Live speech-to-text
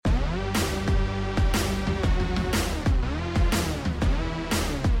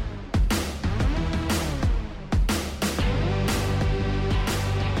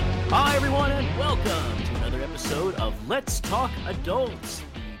Let's Talk Adults,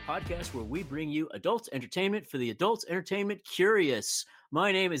 the podcast where we bring you adult entertainment for the adults entertainment curious.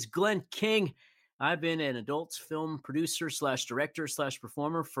 My name is Glenn King. I've been an adult film producer / director /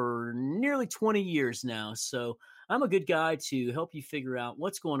 performer for nearly 20 years now. So I'm a good guy to help you figure out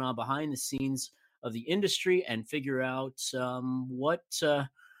what's going on behind the scenes of the industry and figure out what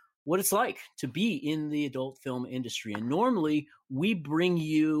it's like to be in the adult film industry. And normally we bring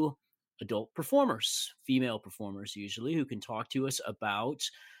you adult performers, female performers usually, who can talk to us about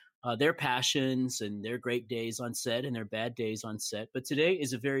their passions and their great days on set and their bad days on set. But today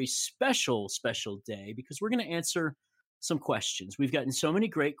is a very special day because we're going to answer some questions. We've gotten so many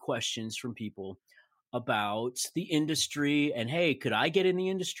great questions from people about the industry and, hey, could I get in the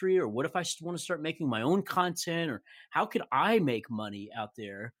industry? Or what if I want to start making my own content? Or how could I make money out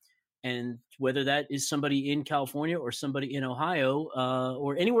there? And whether that is somebody in California or somebody in Ohio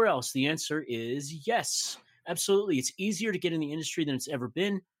or anywhere else, the answer is yes, absolutely. It's easier to get in the industry than it's ever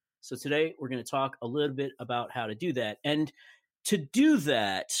been. So today we're going to talk a little bit about how to do that. And to do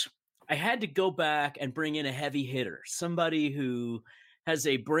that, I had to go back and bring in a heavy hitter, somebody who has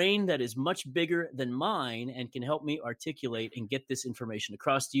a brain that is much bigger than mine and can help me articulate and get this information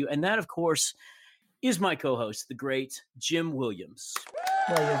across to you. And that, of course, is my co-host, the great Jim Williams.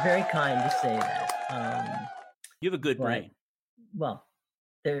 Well, you're very kind to say that. You have a good brain. Well,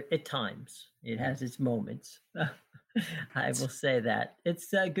 there at times it has its moments. I will say that. It's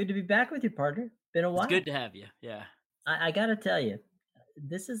good to be back with you, partner. Been a while. It's good to have you. Yeah. I got to tell you,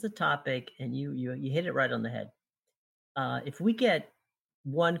 this is a topic, and you hit it right on the head. If we get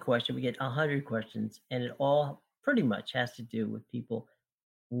one question, we get 100 questions, and it all pretty much has to do with people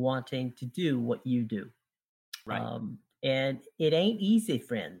wanting to do what you do. Right. And it ain't easy,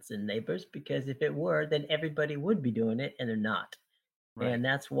 friends and neighbors, because if it were, then everybody would be doing it, and they're not. Right. And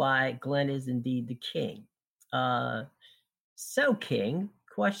that's why Glenn is indeed the king. So, King,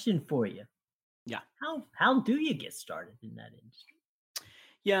 question for you. Yeah. How do you get started in that industry?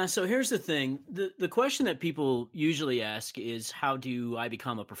 Yeah, so here's the thing. The question that people usually ask is, how do I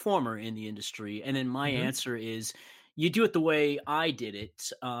become a performer in the industry? And then my answer is, you do it the way I did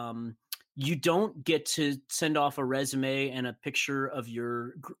it. You don't get to send off a resume and a picture of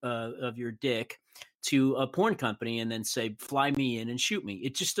your dick to a porn company and then say, fly me in and shoot me.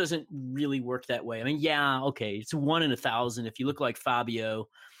 It just doesn't really work that way. I mean, yeah, okay, it's 1 in 1,000. If you look like Fabio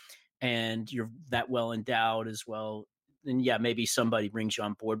and you're that well endowed as well, then yeah, maybe somebody brings you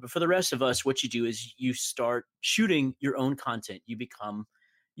on board. But for the rest of us, what you do is you start shooting your own content. You become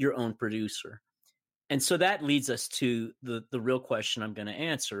your own producer. And so that leads us to the real question I'm going to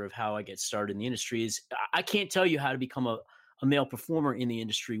answer of how I get started in the industry is I can't tell you how to become a male performer in the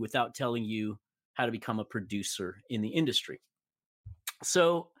industry without telling you how to become a producer in the industry.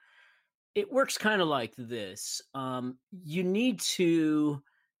 So it works kind of like this. You need to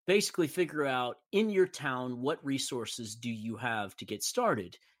basically figure out in your town, what resources do you have to get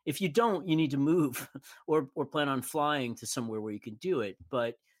started? If you don't, you need to move or plan on flying to somewhere where you can do it.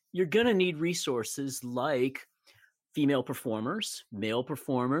 But you're going to need resources like female performers, male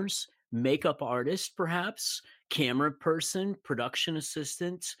performers, makeup artists, perhaps, camera person, production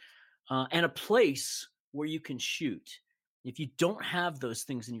assistant, and a place where you can shoot. If you don't have those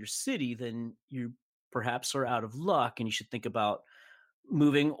things in your city, then you perhaps are out of luck and you should think about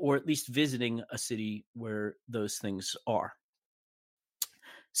moving or at least visiting a city where those things are.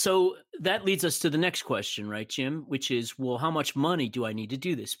 So that leads us to the next question, right, Jim? Which is, well, how much money do I need to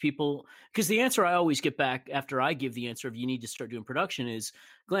do this? People, because the answer I always get back after I give the answer of you need to start doing production is,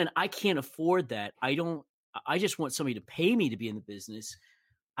 Glenn, I can't afford that. I just want somebody to pay me to be in the business.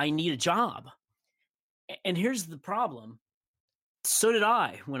 I need a job. And here's the problem. So did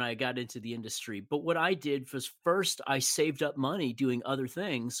I when I got into the industry. But what I did was first I saved up money doing other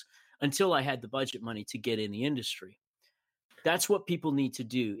things until I had the budget money to get in the industry. That's what people need to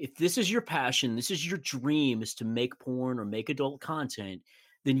do. If this is your passion, this is your dream, is to make porn or make adult content,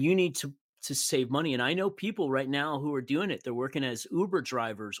 then you need to save money. And I know people right now who are doing it. They're working as Uber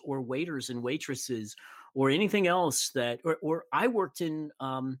drivers or waiters and waitresses or anything else that, or I worked in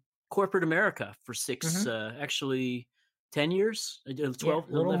corporate America for actually 10 years, 12, yeah,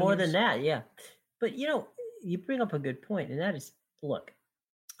 a little more years. Than that. Yeah. But you bring up a good point, and that is, look,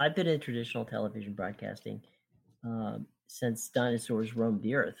 I've been in traditional television broadcasting since dinosaurs roamed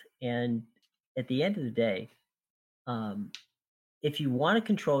the earth. And at the end of the day, if you want to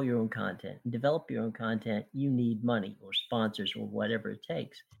control your own content and develop your own content, you need money or sponsors or whatever it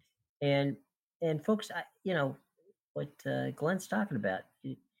takes. And folks, what Glenn's talking about,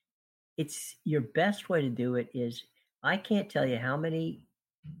 it's your best way to do it is, I can't tell you how many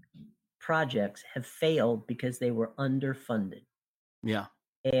projects have failed because they were underfunded. Yeah.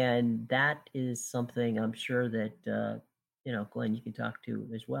 And that is something I'm sure that, Glenn, you can talk to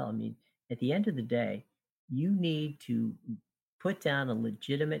as well. I mean, at the end of the day, you need to put down a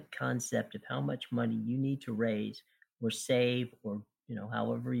legitimate concept of how much money you need to raise or save or,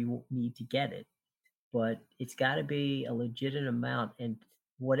 however you need to get it. But it's got to be a legitimate amount. And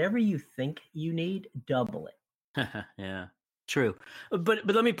whatever you think you need, double it. Yeah, true. But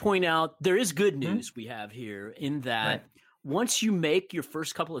let me point out, there is good Mhm. news we have here in that Right. once you make your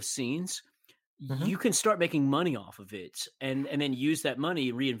first couple of scenes, Mhm. you can start making money off of it and then use that money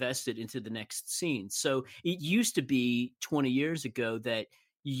and reinvest it into the next scene. So it used to be 20 years ago that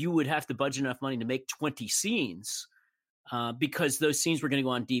you would have to budget enough money to make 20 scenes because those scenes were going to go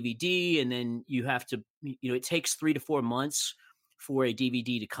on DVD, and then you have to, it takes 3 to 4 months for a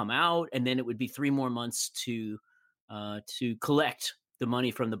DVD to come out, and then it would be 3 more months to collect the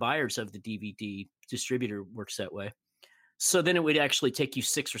money from the buyers of the DVD. Distributor works that way. So then it would actually take you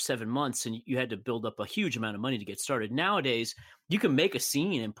 6 or 7 months, and you had to build up a huge amount of money to get started. Nowadays, you can make a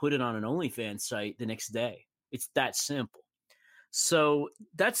scene and put it on an OnlyFans site the next day. It's that simple. So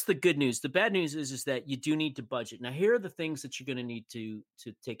that's the good news. The bad news is that you do need to budget. Now, here are the things that you're going to need to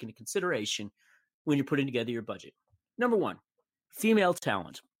take into consideration when you're putting together your budget. Number one, female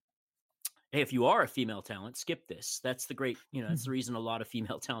talent. Hey, if you are a female talent, skip this. That's the great, that's the reason a lot of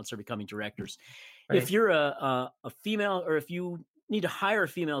female talents are becoming directors. If Right. you're a female, or if you need to hire a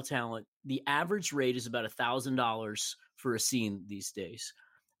female talent, the average rate is about $1,000 for a scene these days.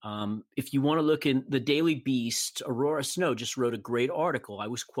 If you want to look in the Daily Beast, Aurora Snow just wrote a great article. I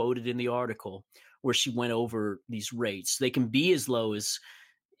was quoted in the article where she went over these rates. They can be as low as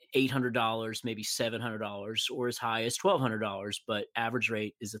 $800, maybe $700, or as high as $1,200, but average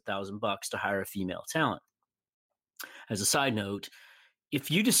rate is $1,000 to hire a female talent. As a side note,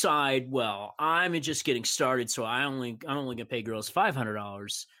 if you decide, well, I'm just getting started, so I'm only gonna pay girls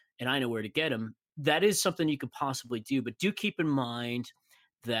 $500, and I know where to get them, that is something you could possibly do. But do keep in mind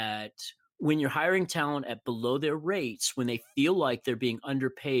that when you're hiring talent at below their rates, when they feel like they're being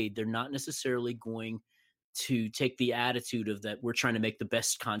underpaid, they're not necessarily going to take the attitude of that we're trying to make the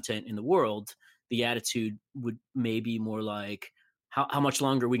best content in the world. The attitude would maybe more like, how much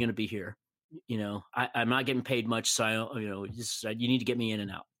longer are we going to be here? I'm not getting paid much, so you need to get me in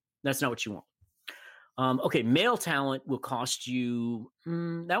and out. That's not what you want. Okay, male talent will cost you.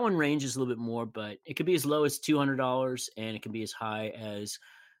 That one ranges a little bit more, but it could be as low as $200, and it can be as high as.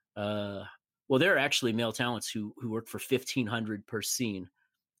 Well, there are actually male talents who work for $1,500 per scene.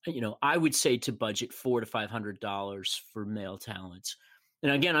 I would say to budget $400 to $500 for male talents.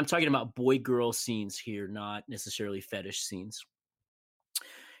 And again, I'm talking about boy-girl scenes here, not necessarily fetish scenes.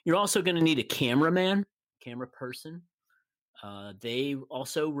 You're also going to need a camera person. They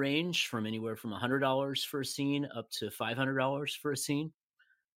also range from anywhere from $100 for a scene up to $500 for a scene.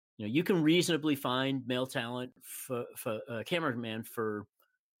 You can reasonably find male talent for a cameraman for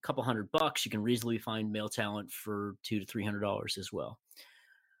a couple $100. You can reasonably find male talent for $200 to $300 as well.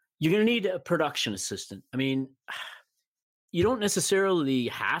 You're going to need a production assistant. I mean, you don't necessarily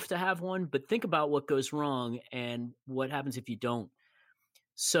have to have one, but think about what goes wrong and what happens if you don't.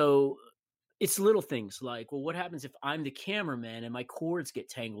 So it's little things like, well, what happens if I'm the cameraman and my cords get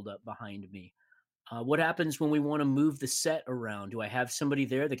tangled up behind me? What happens when we want to move the set around? Do I have somebody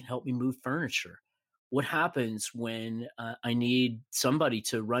there that can help me move furniture? What happens when I need somebody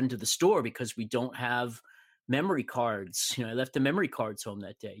to run to the store because we don't have memory cards? I left the memory cards home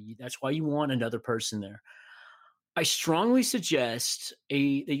that day. That's why you want another person there. I strongly suggest that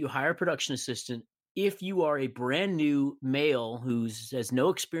you hire a production assistant if you are a brand new male who has no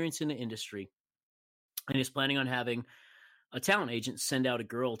experience in the industry and is planning on having a talent agent send out a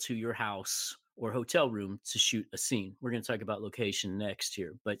girl to your house or hotel room to shoot a scene. We're going to talk about location next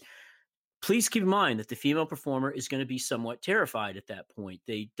here, but please keep in mind that the female performer is going to be somewhat terrified at that point.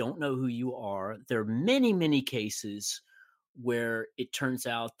 They don't know who you are. There are many, many cases where it turns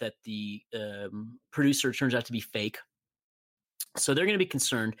out that the producer turns out to be fake. So they're going to be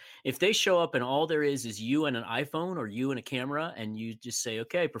concerned if they show up and all there is you and an iPhone or you and a camera, and you just say,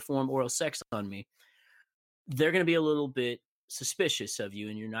 okay, perform oral sex on me. They're going to be a little bit suspicious of you,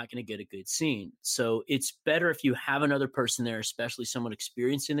 and you're not going to get a good scene. So it's better if you have another person there, especially someone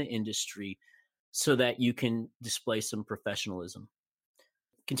experienced in the industry, so that you can display some professionalism.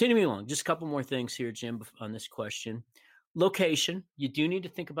 Continuing along, just a couple more things here, Jim, on this question. Location. You do need to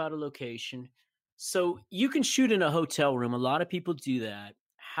think about a location. So you can shoot in a hotel room. A lot of people do that.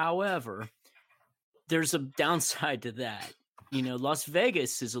 However, there's a downside to that. Las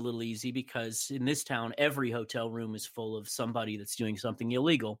Vegas is a little easy because in this town, every hotel room is full of somebody that's doing something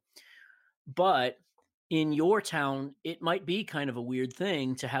illegal. But in your town, it might be kind of a weird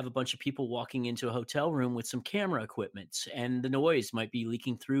thing to have a bunch of people walking into a hotel room with some camera equipment, and the noise might be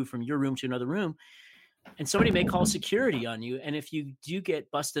leaking through from your room to another room. And somebody may call security on you. And if you do get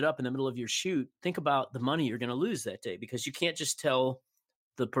busted up in the middle of your shoot, think about the money you're going to lose that day, because you can't just tell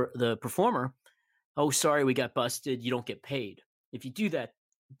the performer, oh, sorry, we got busted, you don't get paid. If you do that,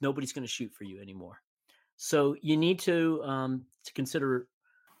 nobody's going to shoot for you anymore. So you need to consider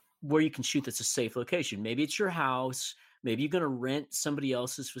where you can shoot that's a safe location. Maybe it's your house. Maybe you're going to rent somebody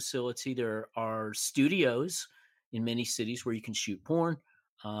else's facility. There are studios in many cities where you can shoot porn,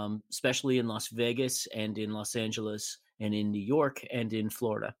 especially in Las Vegas and in Los Angeles and in New York and in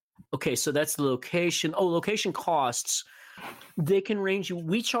Florida. Okay, so that's the location. Oh, location costs. They can range.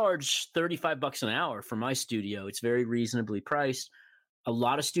 We charge $35 an hour for my studio. It's very reasonably priced. A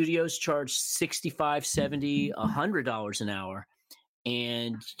lot of studios charge $65, $70, $100 an hour.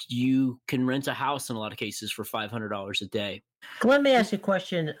 And you can rent a house in a lot of cases for $500 a day. Let me ask you a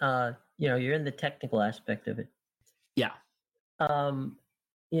question. You're in the technical aspect of it. Yeah.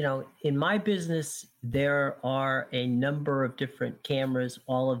 In my business, there are a number of different cameras.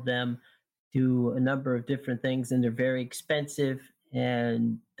 All of them do a number of different things, and they're very expensive,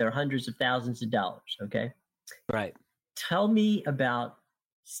 and they're hundreds of thousands of dollars. Okay. Right. Tell me about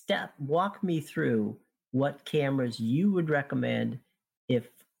walk me through what cameras you would recommend if,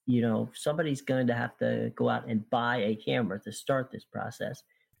 somebody's going to have to go out and buy a camera to start this process,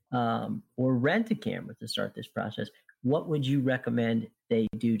 or rent a camera to start this process. What would you recommend they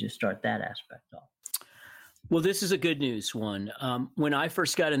do to start that aspect off? Well, this is a good news one. When I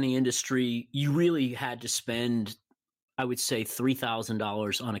first got in the industry, you really had to spend, I would say,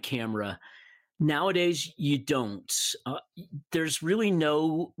 $3,000 on a camera. Nowadays, you don't. There's really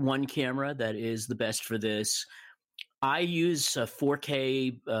no one camera that is the best for this. I use a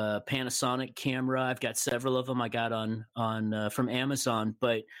 4K Panasonic camera. I've got several of them I got on from Amazon,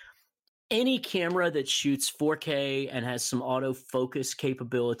 but any camera that shoots 4K and has some autofocus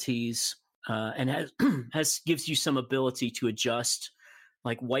capabilities and gives you some ability to adjust,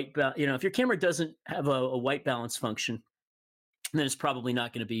 like white balance. If your camera doesn't have a white balance function, then it's probably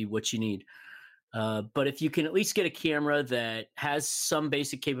not going to be what you need. But if you can at least get a camera that has some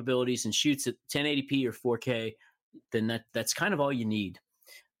basic capabilities and shoots at 1080p or 4K, then that's kind of all you need.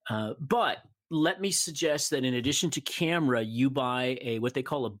 But let me suggest that in addition to camera, you buy what they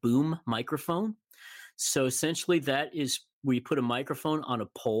call a boom microphone. So essentially that is where you put a microphone on a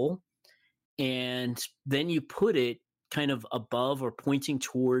pole, and then you put it kind of above or pointing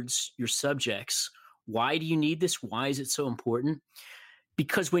towards your subjects. Why do you need this? Why is it so important?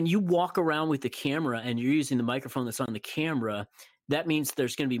 Because when you walk around with the camera and you're using the microphone that's on the camera, that means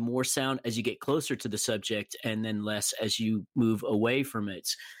there's going to be more sound as you get closer to the subject and then less as you move away from it.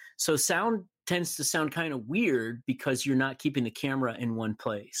 So sound tends to sound kind of weird because you're not keeping the camera in one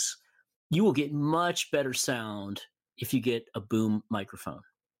place. You will get much better sound if you get a boom microphone.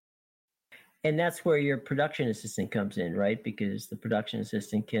 And that's where your production assistant comes in, right? Because the production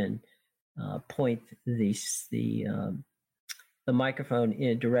assistant can point the microphone in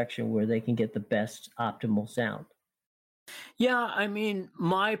a direction where they can get the best optimal sound. Yeah, I mean,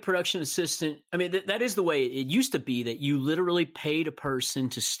 my production assistant, that is the way it used to be, that you literally paid a person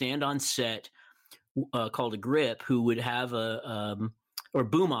to stand on set called a grip, who would have or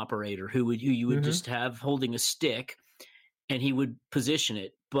boom operator who you would just have holding a stick, and he would position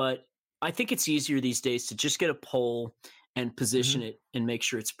it. But I think it's easier these days to just get a pole and position it and make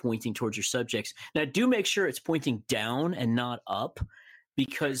sure it's pointing towards your subjects. Now, do make sure it's pointing down and not up,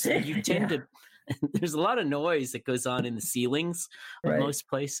 because you tend to there's a lot of noise that goes on in the ceilings of most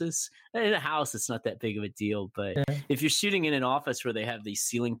places. In a house, it's not that big of a deal. But if you're shooting in an office where they have these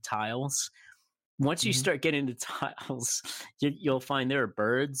ceiling tiles, once you start getting into tiles, you'll find there are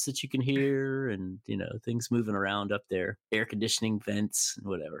birds that you can hear and, things moving around up there, air conditioning vents and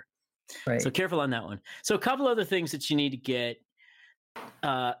whatever. Right. So careful on that one. So a couple other things that you need to get.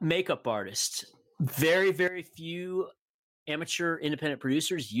 Makeup artist. Very, very few amateur independent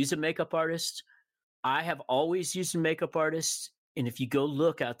producers use a makeup artist. I have always used a makeup artist, and if you go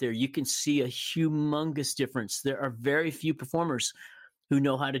look out there, you can see a humongous difference. There are very few performers who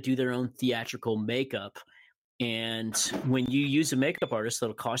know how to do their own theatrical makeup, and when you use a makeup artist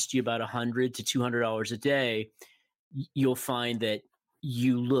that'll cost you about $100 to $200 a day, you'll find that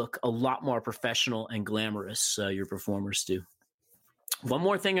you look a lot more professional and glamorous. Your performers do. One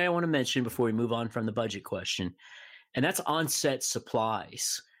more thing I want to mention before we move on from the budget question, and that's on-set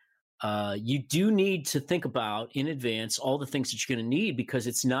supplies. You do need to think about in advance all the things that you're going to need, because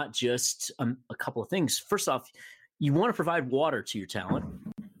it's not just a couple of things. First off, you want to provide water to your talent.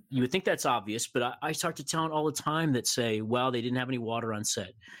 You would think that's obvious, but I talk to talent all the time that say, well, they didn't have any water on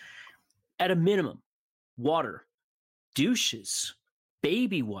set. At a minimum, water, douches,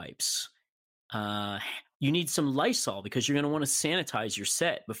 baby wipes. You need some Lysol because you're going to want to sanitize your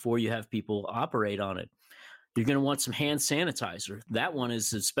set before you have people operate on it. You're going to want some hand sanitizer. That one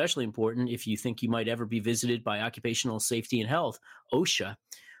is especially important if you think you might ever be visited by Occupational Safety and Health, OSHA,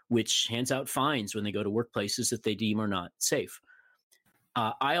 which hands out fines when they go to workplaces that they deem are not safe.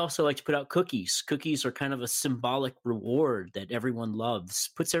 I also like to put out cookies. Cookies are kind of a symbolic reward that everyone loves,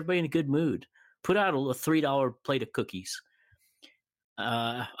 puts everybody in a good mood. Put out a $3 plate of cookies.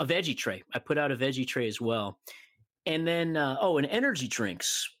 A veggie tray. I put out a veggie tray as well. And then, and energy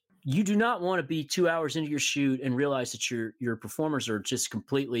drinks. You do not want to be 2 hours into your shoot and realize that your performers are just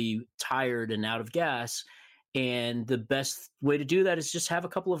completely tired and out of gas. And the best way to do that is just have a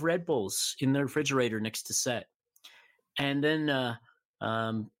couple of Red Bulls in the refrigerator next to set. And then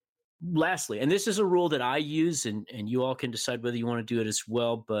lastly, and this is a rule that I use, and you all can decide whether you want to do it as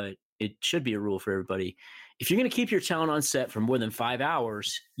well, but it should be a rule for everybody. If you're going to keep your talent on set for more than 5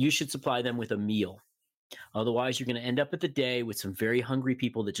 hours, you should supply them with a meal. Otherwise, you're going to end up at the day with some very hungry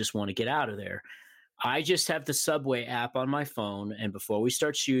people that just want to get out of there. I just have the Subway app on my phone, and before we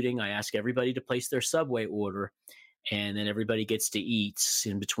start shooting, I ask everybody to place their Subway order, and then everybody gets to eat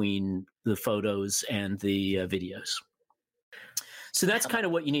in between the photos and the videos. So that's kind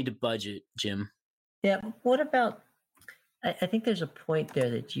of what you need to budget, Jim. Yeah. What about, I think there's a point there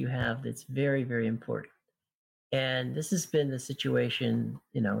that you have that's very, very important. And this has been the situation,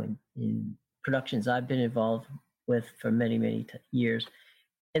 in productions I've been involved with for many, many years.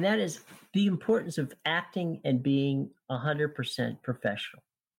 And that is the importance of acting and being 100% professional,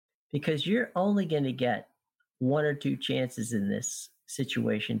 because you're only going to get one or two chances in this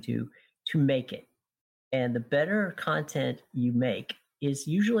situation to make it. And the better content you make is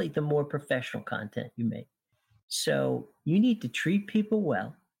usually the more professional content you make. So you need to treat people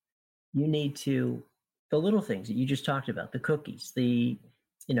well. You need to, the little things that you just talked about, the cookies, the,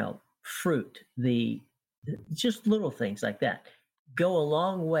 fruit, the just little things like that go a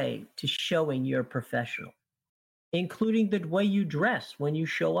long way to showing you're professional, including the way you dress when you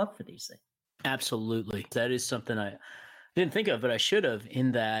show up for these things. Absolutely. That is something I didn't think of, but I should have,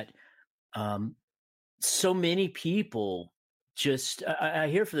 in that so many people just, I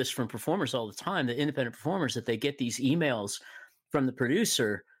hear for this from performers all the time, the independent performers, that they get these emails from the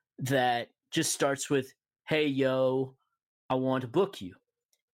producer that just starts with, hey, yo, I want to book you.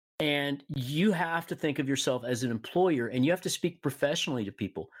 And you have to think of yourself as an employer, and you have to speak professionally to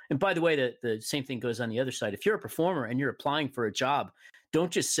people. And by the way, the same thing goes on the other side. If you're a performer and you're applying for a job,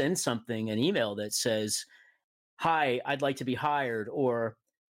 don't just send an email that says, hi, I'd like to be hired, or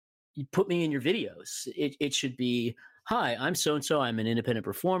you put me in your videos. It should be, hi, I'm so-and-so. I'm an independent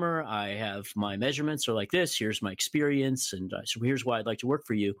performer. I have my measurements are like this. Here's my experience. And so here's why I'd like to work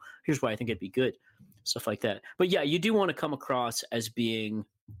for you. Here's why I think it'd be good. Stuff like that. But yeah, you do want to come across as being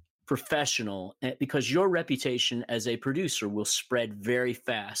professional, because your reputation as a producer will spread very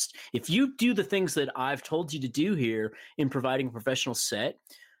fast. If you do the things that I've told you to do here in providing a professional set,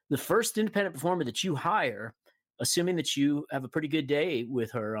 the first independent performer that you hire, assuming that you have a pretty good day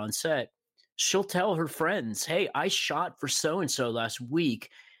with her on set, she'll tell her friends, hey, I shot for so-and-so last week.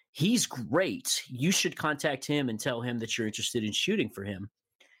 He's great. You should contact him and tell him that you're interested in shooting for him.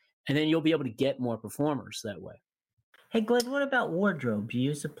 And then you'll be able to get more performers that way. Hey, Glenn, what about wardrobe? Do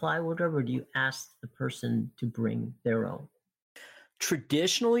you supply wardrobe, or do you ask the person to bring their own?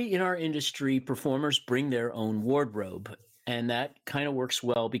 Traditionally, in our industry, performers bring their own wardrobe. And that kind of works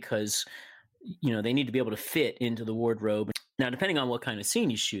well because, they need to be able to fit into the wardrobe. Now, depending on what kind of scene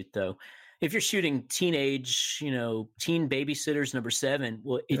you shoot, though, if you're shooting teenage, teen babysitters number 7,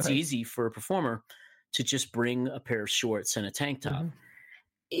 well, it's right. Easy for a performer to just bring a pair of shorts and a tank top. Mm-hmm.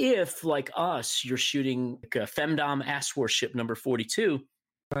 If, like us, you're shooting like a femdom ass warship number 42,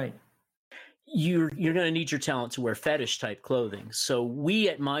 right, you're going to need your talent to wear fetish type clothing. So we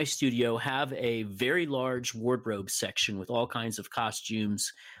at my studio have a very large wardrobe section with all kinds of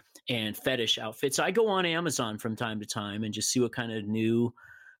costumes and fetish outfits. I go on Amazon from time to time and just see what kind of new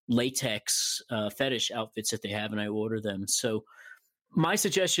latex fetish outfits that they have, and I order them. So my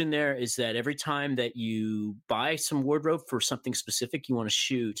suggestion there is that every time that you buy some wardrobe for something specific you want to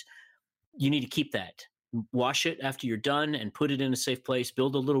shoot, you need to keep that. Wash it after you're done and put it in a safe place.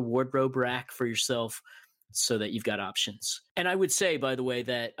 Build a little wardrobe rack for yourself so that you've got options. And I would say, by the way,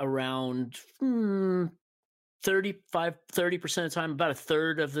 that around 30% of the time, about a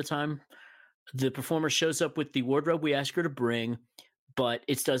third of the time, the performer shows up with the wardrobe we ask her to bring, but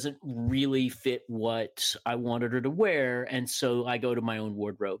it doesn't really fit what I wanted her to wear. And so I go to my own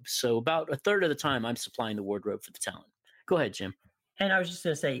wardrobe. So about a third of the time, I'm supplying the wardrobe for the talent. Go ahead, Jim. And I was just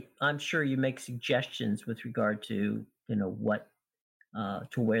going to say, I'm sure you make suggestions with regard to, what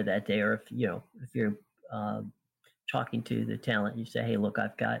to wear that day, or if you're talking to the talent, you say, hey, look,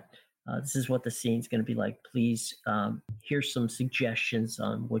 I've got, this is what the scene's going to be like. Please, here's some suggestions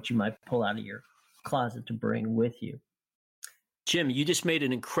on what you might pull out of your closet to bring with you. Jim, you just made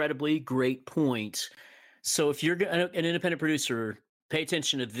an incredibly great point. So if you're an independent producer, pay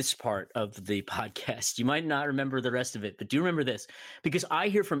attention to this part of the podcast. You might not remember the rest of it, but do remember this, because I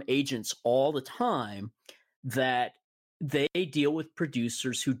hear from agents all the time that they deal with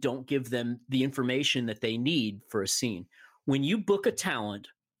producers who don't give them the information that they need for a scene. When you book a talent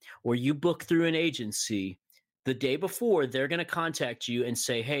or you book through an agency, the day before, they're going to contact you and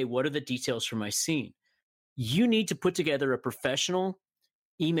say, hey, what are the details for my scene? You need to put together a professional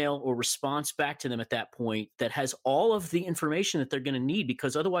email or response back to them at that point that has all of the information that they're going to need,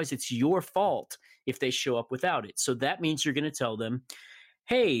 because otherwise it's your fault if they show up without it. So that means you're going to tell them,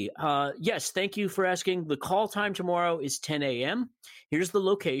 hey, yes, thank you for asking. The call time tomorrow is 10 a.m. Here's the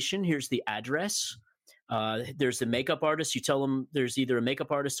location. Here's the address. There's the makeup artist. You tell them there's either a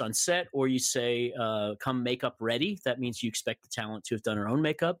makeup artist on set, or you say, come makeup ready. That means you expect the talent to have done her own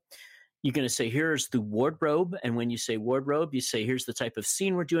makeup. You're going to say, here's the wardrobe. And when you say wardrobe, you say, here's the type of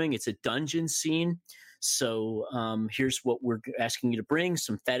scene we're doing. It's a dungeon scene. So here's what we're asking you to bring,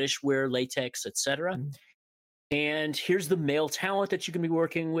 some fetish wear, latex, etc. And here's the male talent that you're going to be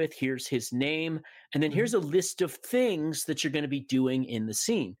working with. Here's his name. And then here's a list of things that you're going to be doing in the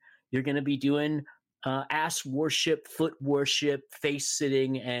scene. You're going to be doing ass worship, foot worship, face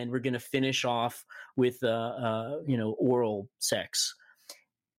sitting, and we're going to finish off with, oral sex.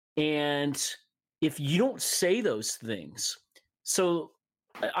 And if you don't say those things, so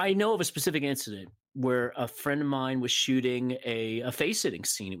I know of a specific incident where a friend of mine was shooting a face sitting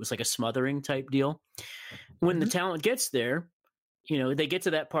scene. It was like a smothering type deal. When the talent gets there, they get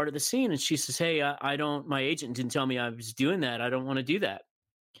to that part of the scene and she says, hey, my agent didn't tell me I was doing that. I don't want to do that.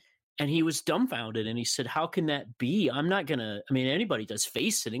 And he was dumbfounded and he said, how can that be? Anybody does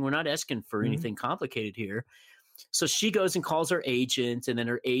face sitting. We're not asking for anything complicated here. So she goes and calls her agent, and then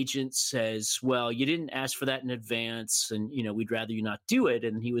her agent says, well, you didn't ask for that in advance, and, we'd rather you not do it.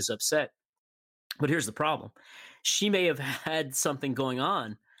 And he was upset. But here's the problem. She may have had something going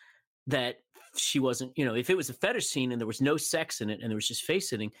on that she wasn't, if it was a fetish scene and there was no sex in it and there was just face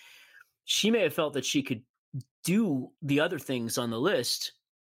sitting, she may have felt that she could do the other things on the list,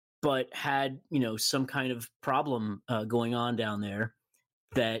 but had, some kind of problem going on down there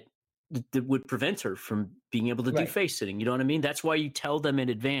that would prevent her from being able to do face sitting. You know what I mean? That's why you tell them in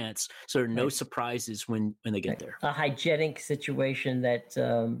advance, so there are no surprises when they get there. A hygienic situation that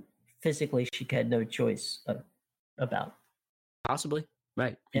physically she had no choice about. Possibly.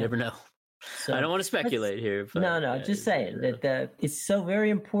 Right. You never know. So I don't want to speculate here. But, no, just saying that it's so very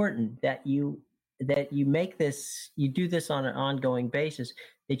important that you make this, you do this on an ongoing basis,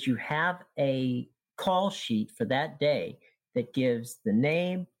 that you have a call sheet for that day that gives the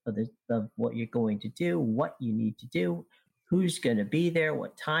name of what you're going to do, what you need to do, who's going to be there,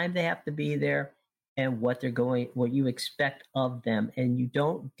 what time they have to be there, and what you expect of them. And you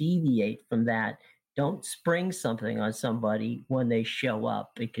don't deviate from that. Don't spring something on somebody when they show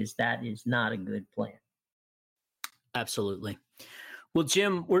up, because that is not a good plan. Absolutely. Well,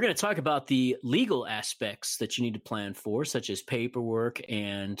 Jim, we're going to talk about the legal aspects that you need to plan for, such as paperwork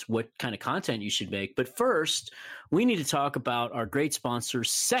and what kind of content you should make. But first, we need to talk about our great sponsor,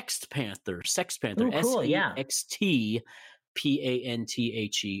 Sext Panther. Sext Panther, cool, SEXTPANTHER.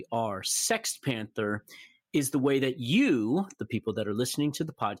 Sext Panther is the way that you, the people that are listening to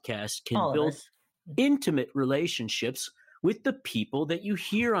the podcast, can build intimate relationships with the people that you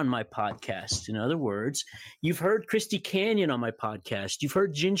hear on my podcast. In other words, you've heard Christy Canyon on my podcast. You've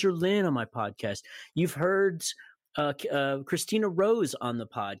heard Ginger Lynn on my podcast. You've heard Christina Rose on the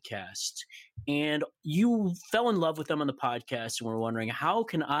podcast. And you fell in love with them on the podcast and were wondering, how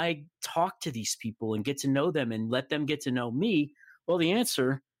can I talk to these people and get to know them and let them get to know me? Well, the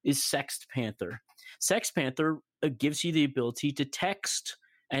answer is Sext Panther. Sext Panther gives you the ability to text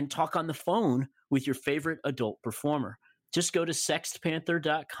and talk on the phone with your favorite adult performer. Just go to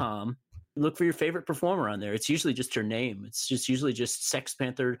sextpanther.com. Look for your favorite performer on there. It's usually just her name. It's usually just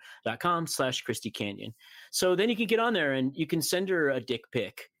sextpanther.com/Christy Canyon. So then you can get on there and you can send her a dick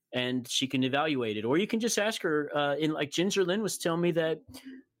pic and she can evaluate it. Or you can just ask her, like Ginger Lynn was telling me that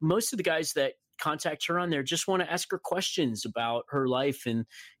most of the guys that contact her on there, just want to ask her questions about her life in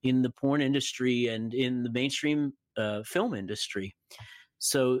the porn industry and in the mainstream film industry.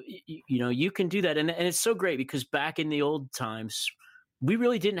 So, you can do that. And it's so great because back in the old times, we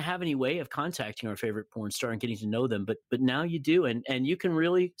really didn't have any way of contacting our favorite porn star and getting to know them. But now you do. And you can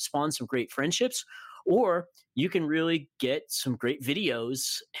really spawn some great friendships, or you can really get some great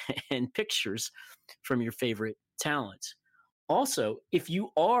videos and pictures from your favorite talent. Also, if you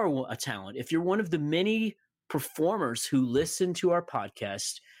are a talent, if you're one of the many performers who listen to our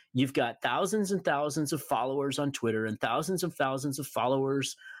podcast, you've got thousands and thousands of followers on Twitter and thousands of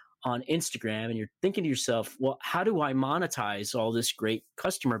followers on Instagram, and you're thinking to yourself, well, how do I monetize all this great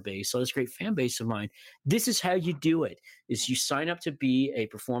customer base, all this great fan base of mine? This is how you do it, is you sign up to be a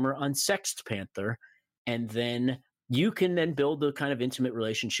performer on SextPanther, and then you can then build the kind of intimate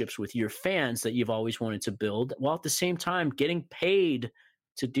relationships with your fans that you've always wanted to build, while at the same time getting paid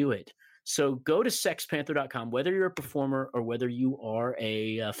to do it. So go to sextpanther.com, whether you're a performer or whether you are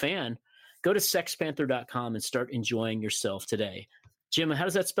a fan, go to sextpanther.com and start enjoying yourself today. Jim, how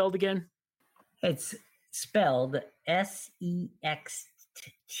does that spelled again? It's spelled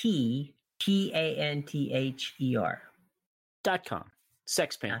SextPanther.com.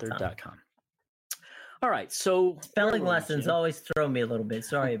 Sextpanther.com. All right, so spelling lessons always throw me a little bit.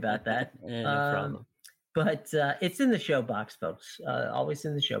 Sorry about that. No problem. But it's in the show box, folks. Always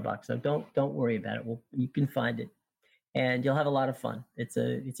in the show box. So don't worry about it. You can find it, and you'll have a lot of fun. It's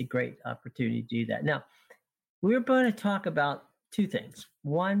a great opportunity to do that. Now, we're going to talk about two things.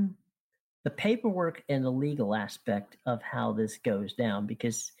 One, the paperwork and the legal aspect of how this goes down,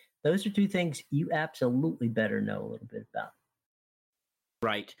 because those are two things you absolutely better know a little bit about.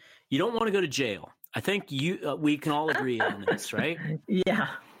 Right. You don't want to go to jail. I think we can all agree on this, right? Yeah.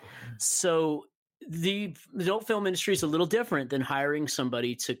 So the adult film industry is a little different than hiring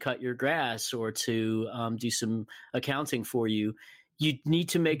somebody to cut your grass or to do some accounting for you. You need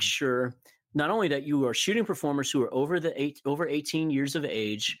to make sure not only that you are shooting performers who are over 18 years of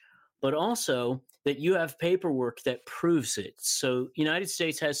age, but also that you have paperwork that proves it. So United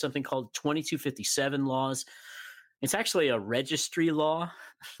States has something called 2257 laws. It's actually a registry law,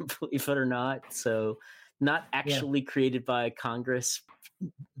 believe it or not. So not actually created by Congress,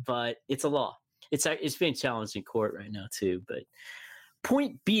 but it's a law. It's being challenged in court right now too. But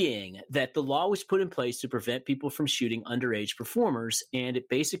point being that the law was put in place to prevent people from shooting underage performers. And it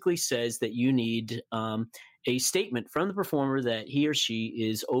basically says that you need a statement from the performer that he or she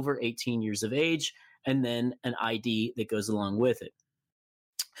is over 18 years of age, and then an ID that goes along with it.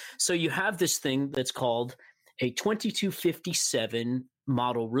 So you have this thing that's called a 2257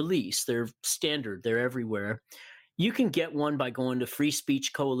 model release. They're standard. They're everywhere. You can get one by going to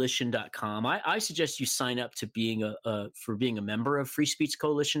freespeechcoalition.com. I suggest you sign up to being a member of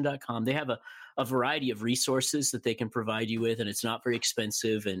freespeechcoalition.com. They have a variety of resources that they can provide you with, and it's not very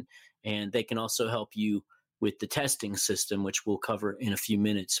expensive. And they can also help you with the testing system, which we'll cover in a few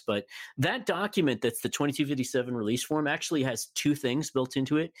minutes. But that document, that's the 2257 release form, actually has two things built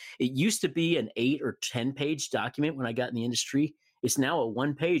into it. It used to be an 8 or 10 page document when I got in the industry. It's now a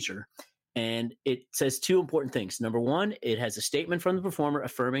 1-pager. And it says two important things. Number one, it has a statement from the performer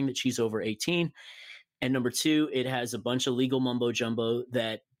affirming that she's over 18. And number two, it has a bunch of legal mumbo jumbo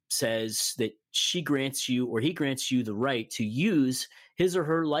that says that she grants you or he grants you the right to use his or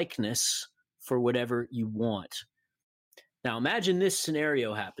her likeness for whatever you want. Now, imagine this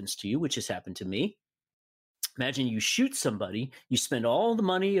scenario happens to you, which has happened to me. Imagine you shoot somebody, you spend all the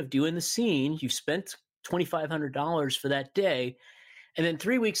money of doing the scene, you've spent $2,500 for that day, and then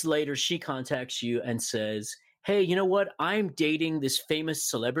 3 weeks later, she contacts you and says, hey, you know what? I'm dating this famous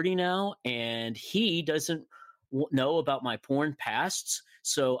celebrity now, and he doesn't know about my porn pasts,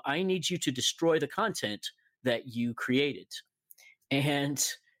 so I need you to destroy the content that you created. And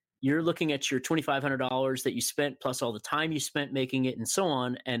you're looking at your $2,500 that you spent, plus all the time you spent making it and so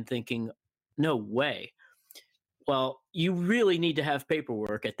on, and thinking, no way. Well, you really need to have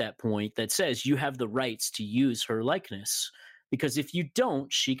paperwork at that point that says you have the rights to use her likeness. Because if you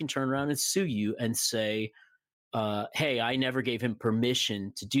don't, she can turn around and sue you and say, hey, I never gave him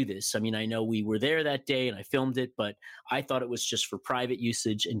permission to do this. I mean, I know we were there that day and I filmed it, but I thought it was just for private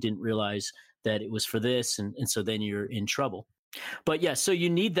usage and didn't realize that it was for this. And so then you're in trouble. But yeah, so you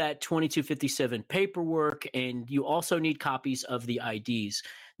need that 2257 paperwork, and you also need copies of the IDs.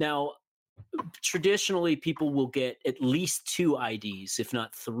 Now, traditionally, people will get at least 2 IDs, if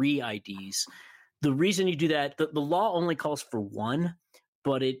not 3 IDs. The reason you do that, the law only calls for 1,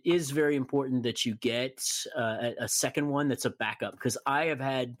 but it is very important that you get a second one that's a backup, because I have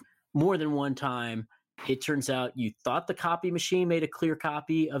had more than one time It turns out you thought the copy machine made a clear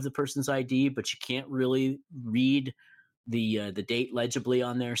copy of the person's ID, but you can't really read the date legibly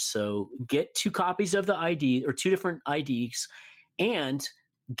on there. So get 2 copies of the ID or 2 different IDs, and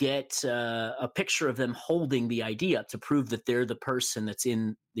get a picture of them holding the ID up to prove that they're the person that's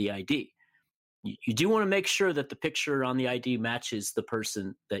in the ID. You do want to make sure that the picture on the ID matches the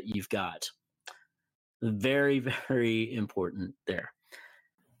person that you've got. Very, very important there.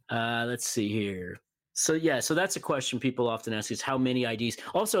 Let's see here. So that's a question people often ask, is how many IDs.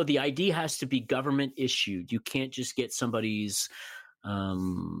 Also, the ID has to be government issued. You can't just get somebody's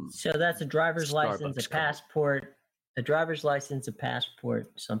so that's a driver's license, a passport,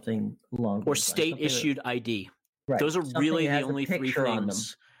 something along or state issued ID. Right. Those are really the only 3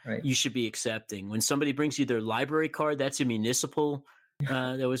 things you should be accepting. When somebody brings you their library card, that's a municipal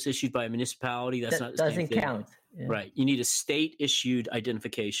that was issued by a municipality. That's not the same thing. Doesn't count. Yeah. Right. You need a state issued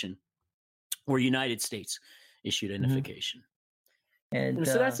identification or United States issued identification. And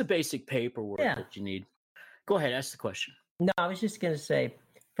so that's the basic paperwork that you need. Go ahead, ask the question. No, I was just going to say,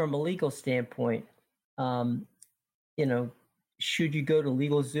 from a legal standpoint, should you go to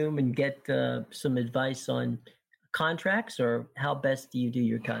LegalZoom and get some advice on contracts, or how best do you do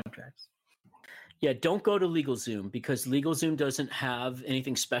your contracts? Yeah, don't go to LegalZoom, because LegalZoom doesn't have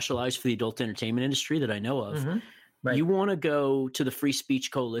anything specialized for the adult entertainment industry that I know of. Mm-hmm. Right. You want to go to the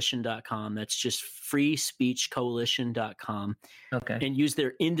freespeechcoalition.com. That's just freespeechcoalition.com. Okay. And use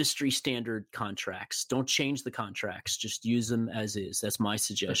their industry standard contracts. Don't change the contracts. Just use them as is. That's my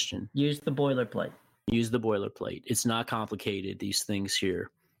suggestion. Use the boilerplate. Use the boilerplate. It's not complicated, these things here.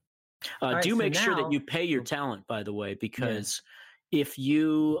 Make sure that you pay your talent, by the way, because if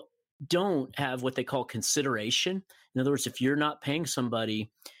you don't have what they call consideration, in other words, if you're not paying somebody,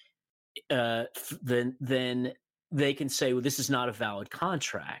 then they can say, well, this is not a valid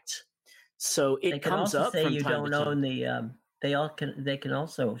contract. So it comes up from time to time. They can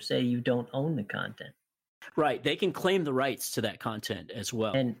also say you don't own the content. Right. They can claim the rights to that content as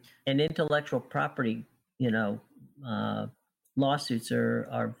well. And intellectual property, lawsuits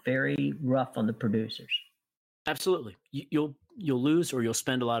are very rough on the producers. Absolutely. You'll lose, or you'll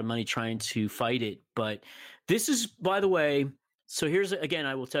spend a lot of money trying to fight it. But this is, by the way, so here's, again,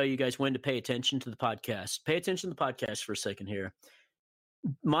 I will tell you guys when to pay attention to the podcast. Pay attention to the podcast for a second here.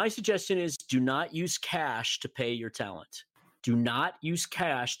 My suggestion is, do not use cash to pay your talent. Do not use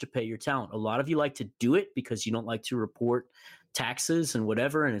cash to pay your talent. A lot of you like to do it because you don't like to report taxes and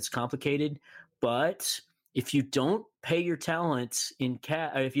whatever, and it's complicated. But if you don't pay your talent in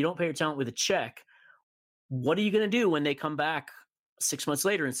cash, if you don't pay your talent with a check, what are you going to do when they come back 6 months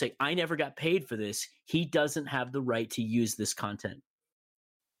later and say, I never got paid for this? He doesn't have the right to use this content.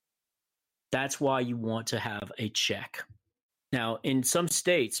 That's why you want to have a check. Now, in some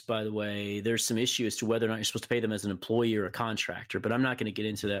states, by the way, there's some issue as to whether or not you're supposed to pay them as an employee or a contractor, but I'm not going to get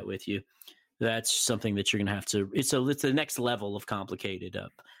into that with you. That's something that you're going to have to, it's the next level of complicated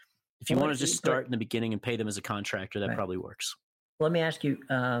up. If you want to just start in the beginning and pay them as a contractor, that probably works. Let me ask you,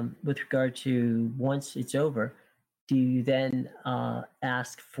 with regard to once it's over, do you then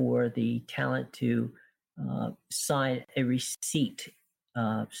ask for the talent to sign a receipt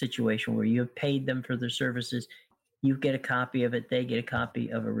situation where you have paid them for their services? You get a copy of it, they get a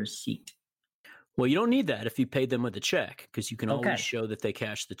copy of a receipt. Well, you don't need that if you paid them with a check, because you can always show that they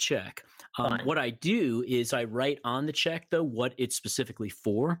cashed the check. What I do is I write on the check, though, what it's specifically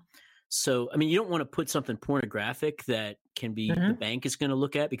for. So, I mean, you don't want to put something pornographic that can be the bank is going to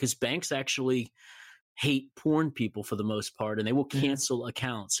look at, because banks actually hate porn people for the most part, and they will cancel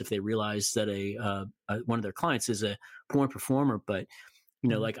accounts if they realize that one of their clients is a porn performer. But,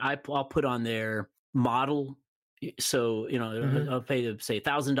 like I'll put on their model. So, I'll pay them, say,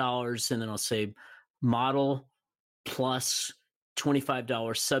 $1,000, and then I'll say model plus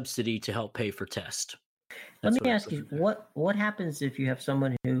 $25 subsidy to help pay for test. Let me ask you, what happens if you have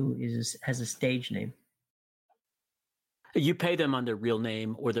someone who has a stage name? You pay them on their real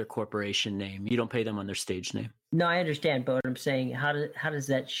name or their corporation name. You don't pay them on their stage name. No, I understand, but I'm saying, how does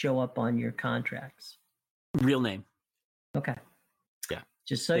that show up on your contracts? Real name. Okay. Yeah.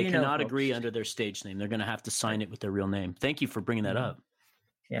 Just so they you know, cannot agree under their stage name. They're going to have to sign it with their real name. Thank you for bringing that up.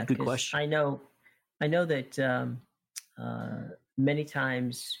 Yeah, good question. I know that many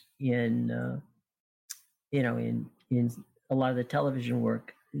times in a lot of the television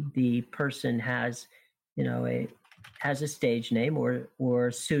work, the person has a stage name or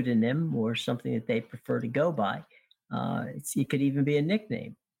a pseudonym or something that they prefer to go by. It could even be a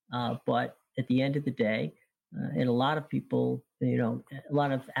nickname. But at the end of the day, and a lot of people, a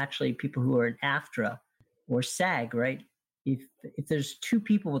lot of actually people who are in AFTRA or SAG, right? if there's two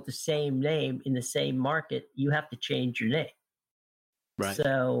people with the same name in the same market, you have to change your name. Right.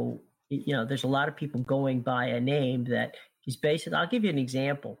 So, there's a lot of people going by a name that is basically, I'll give you an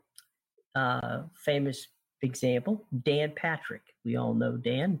example. Famous example, Dan Patrick. We all know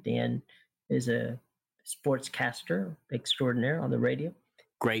Dan. Dan is a sportscaster extraordinaire on the radio.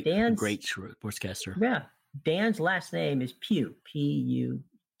 Great sportscaster. Yeah. Dan's last name is Pugh,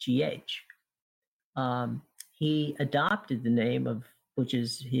 P-U-G-H. He adopted the name of, which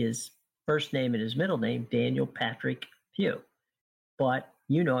is his first name and his middle name, Daniel Patrick Pugh. But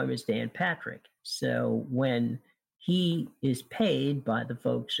you know him as Dan Patrick. So when he is paid by the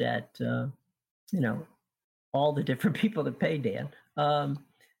folks at, all the different people that pay Dan,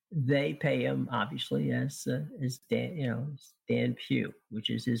 they pay him obviously as Dan, as Dan Pugh, which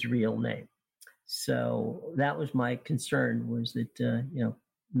is his real name. So that was my concern, was that,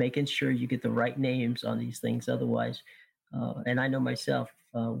 making sure you get the right names on these things. Otherwise, and I know myself,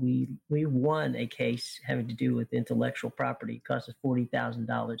 we won a case having to do with intellectual property. It cost us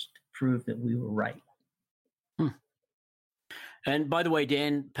 $40,000 to prove that we were right. And by the way,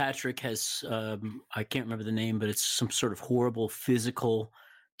 Dan Patrick has, I can't remember the name, but it's some sort of horrible physical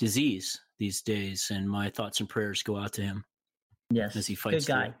disease these days. And my thoughts and prayers go out to him. Yes. As he fights.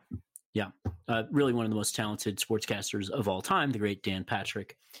 Good guy. Yeah. Really one of the most talented sportscasters of all time, the great Dan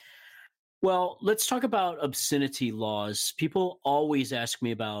Patrick. Well, let's talk about obscenity laws. People always ask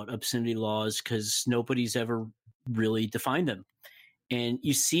me about obscenity laws because nobody's ever really defined them. And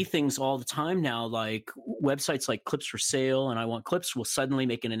you see things all the time now, like websites like Clips for Sale and I Want Clips will suddenly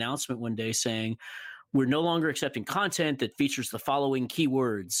make an announcement one day saying, we're no longer accepting content that features the following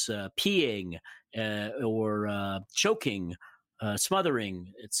keywords, peeing or choking,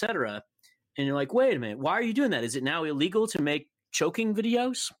 smothering, etc. And you're like, wait a minute, why are you doing that? Is it now illegal to make choking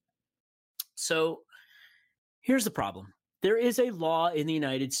videos? So here's the problem. There is a law in the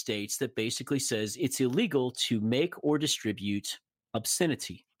United States that basically says it's illegal to make or distribute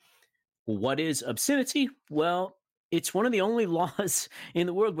obscenity. What is obscenity? Well, it's one of the only laws in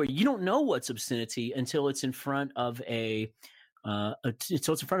the world where you don't know what's obscenity until it's in front of a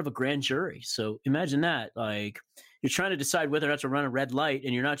grand jury. So imagine that, like you're trying to decide whether or not to run a red light,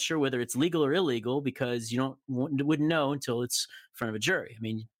 and you're not sure whether it's legal or illegal because you wouldn't know until it's in front of a jury. I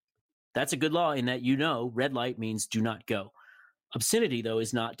mean, that's a good law in that red light means do not go. Obscenity, though,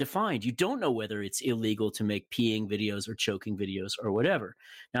 is not defined. You don't know whether it's illegal to make peeing videos or choking videos or whatever.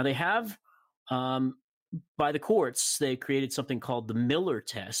 Now, they have, by the courts, they created something called the Miller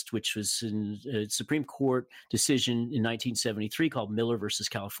test, which was in a Supreme Court decision in 1973 called Miller versus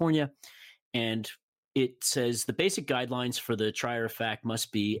California. And it says the basic guidelines for the trier of fact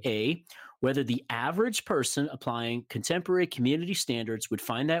must be A, whether the average person applying contemporary community standards would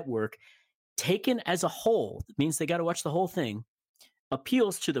find that work taken as a whole, it means they got to watch the whole thing,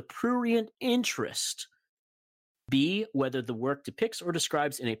 appeals to the prurient interest. B, whether the work depicts or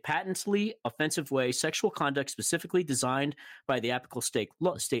describes in a patently offensive way sexual conduct specifically designed by the applicable state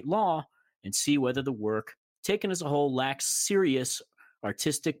law. And C, whether the work taken as a whole lacks serious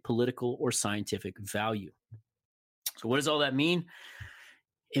artistic, political, or scientific value. So what does all that mean?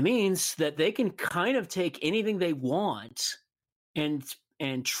 It means that they can kind of take anything they want and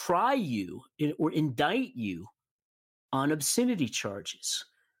try you or indict you on obscenity charges.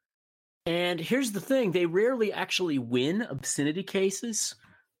 And here's the thing, they rarely actually win obscenity cases,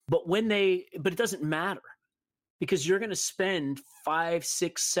 but it doesn't matter because you're going to spend $500,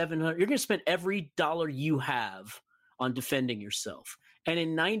 $600, $700, you're going to spend every dollar you have on defending yourself. And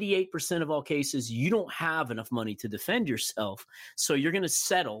in 98% of all cases, you don't have enough money to defend yourself. So you're going to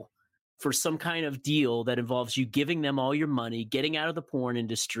settle for some kind of deal that involves you giving them all your money, getting out of the porn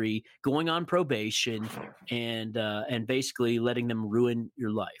industry, going on probation, and basically letting them ruin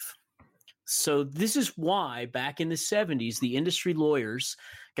your life. So this is why back in the 70s, the industry lawyers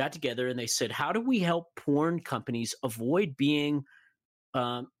got together and they said, how do we help porn companies avoid being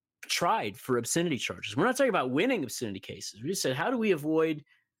tried for obscenity charges? We're not talking about winning obscenity cases. We just said, how do we avoid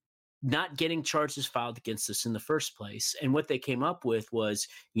not getting charges filed against us in the first place? And what they came up with was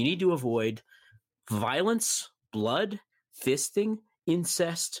you need to avoid violence, blood, fisting,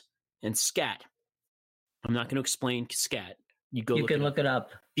 incest, and scat. I'm not going to explain scat. You can look it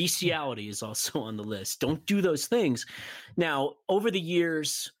up. Bestiality is also on the list. Don't do those things. Now, over the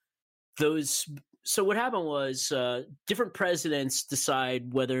years, so what happened was different presidents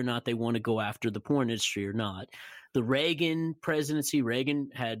decide whether or not they want to go after the porn industry or not. The Reagan presidency, Reagan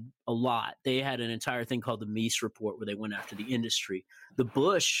had a lot. They had an entire thing called the Meese Report where they went after the industry. The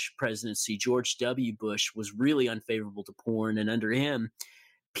Bush presidency, George W. Bush, was really unfavorable to porn. And under him,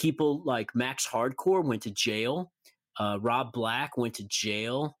 people like Max Hardcore went to jail. Rob Black went to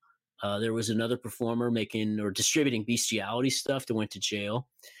jail. There was another performer making or distributing bestiality stuff that went to jail.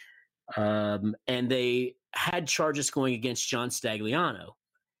 And they had charges going against John Stagliano.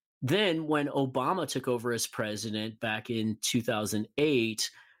 Then when Obama took over as president back in 2008,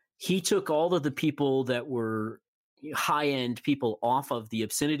 he took all of the people that were high-end people off of the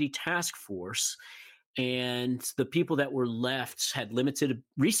obscenity task force, and the people that were left had limited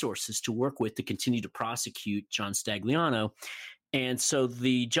resources to work with to continue to prosecute John Stagliano. And so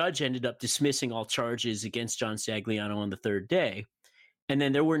the judge ended up dismissing all charges against John Stagliano on the third day. And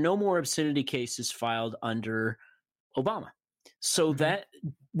then there were no more obscenity cases filed under Obama. So that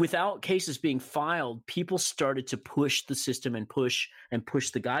without cases being filed, people started to push the system and push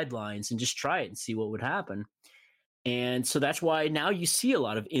the guidelines and just try it and see what would happen. And so that's why now you see a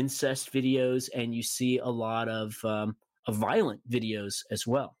lot of incest videos and you see a lot of violent videos as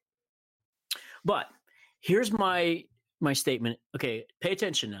well. But here's my statement. Okay, pay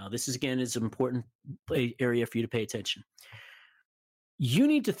attention now. This is an important area for you to pay attention. You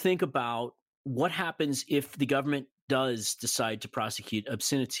need to think about what happens if the government does decide to prosecute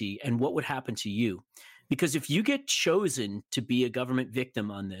obscenity and what would happen to you. Because if you get chosen to be a government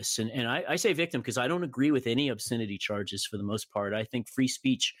victim on this, and I say victim because I don't agree with any obscenity charges for the most part. I think free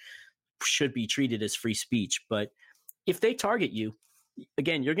speech should be treated as free speech. But if they target you,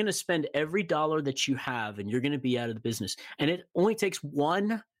 again, you're going to spend every dollar that you have and you're going to be out of the business. And it only takes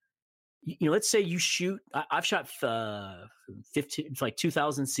one, let's say you shoot, I've shot 15, it's like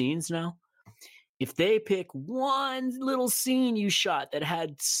 2,000 scenes now. If they pick one little scene you shot that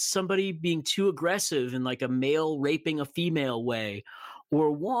had somebody being too aggressive in like a male raping a female way,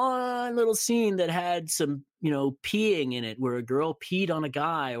 or one little scene that had some, peeing in it where a girl peed on a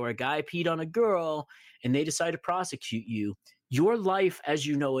guy or a guy peed on a girl, and they decide to prosecute you, your life as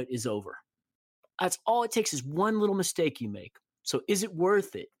you know it is over. That's all it takes is one little mistake you make. So is it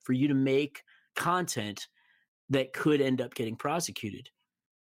worth it for you to make content that could end up getting prosecuted?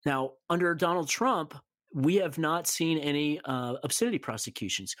 Now, under Donald Trump, we have not seen any obscenity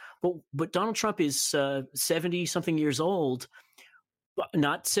prosecutions. But Donald Trump is 70-something years old.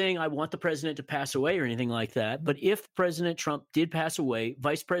 Not saying I want the president to pass away or anything like that. But if President Trump did pass away,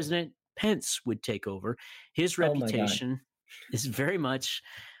 Vice President Pence would take over. His reputation is very much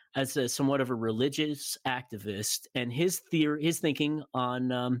as somewhat of a religious activist. And his thinking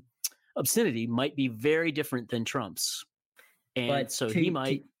on obscenity might be very different than Trump's. And so he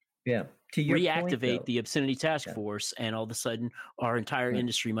might to your reactivate point, the obscenity task force, and all of a sudden our entire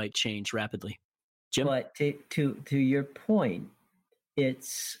industry might change rapidly. Jim? But to your point, it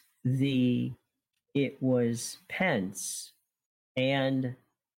was Pence and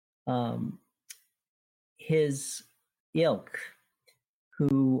his ilk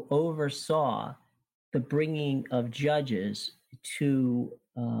who oversaw the bringing of judges to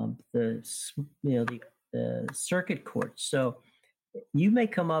the circuit court. So you may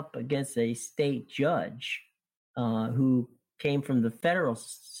come up against a state judge who came from the Federal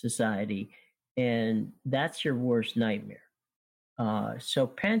Society, and that's your worst nightmare. So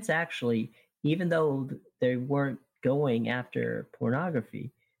Pence actually, even though they weren't going after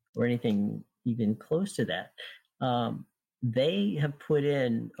pornography or anything even close to that, they have put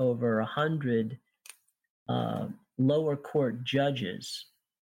in over 100 lower court judges,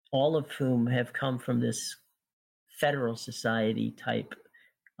 all of whom have come from this Federal Society type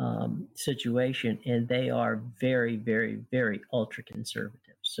situation, and they are very, very, very ultra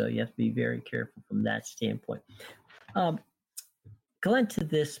conservative. So you have to be very careful from that standpoint. Glenn, to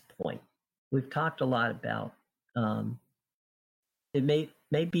this point, we've talked a lot about it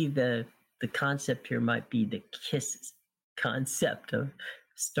may be the concept here might be the KISS concept of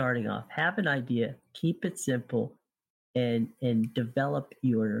starting off. Have an idea, keep it simple, and develop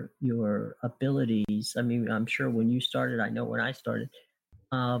your abilities. I mean, I'm sure when you started, I know when I started,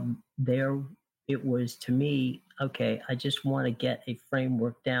 it was to me, okay, I just want to get a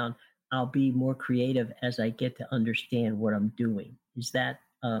framework down. I'll be more creative as I get to understand what I'm doing. Is that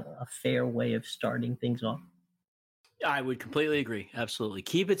a fair way of starting things off? I would completely agree. Absolutely.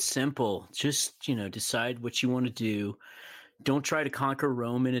 Keep it simple. Just, decide what you want to do. Don't try to conquer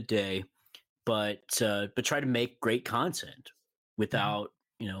Rome in a day. But try to make great content without,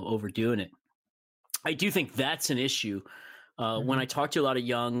 overdoing it. I do think that's an issue. When I talk to a lot of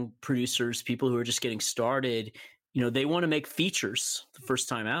young producers, people who are just getting started, they want to make features the first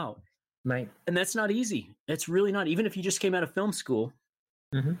time out. Right. And that's not easy. It's really not. Even if you just came out of film school,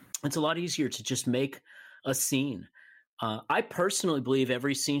 it's a lot easier to just make a scene. I personally believe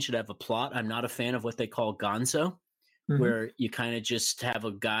every scene should have a plot. I'm not a fan of what they call gonzo. where you kind of just have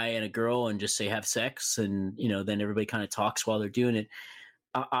a guy and a girl and just say have sex, and then everybody kind of talks while they're doing it.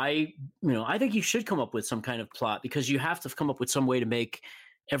 I think you should come up with some kind of plot, because you have to come up with some way to make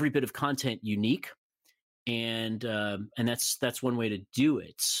every bit of content unique, and that's one way to do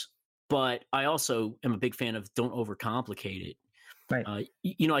it. But I also am a big fan of don't overcomplicate it. Right.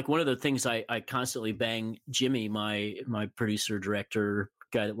 Like one of the things I constantly bang Jimmy, my producer, director,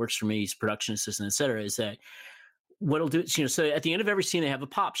 guy that works for me, he's production assistant, et cetera, is that what he'll do, so at the end of every scene, they have a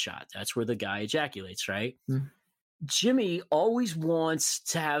pop shot. That's where the guy ejaculates, right? Jimmy always wants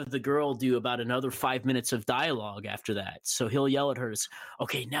to have the girl do about another 5 minutes of dialogue after that. So he'll yell at her,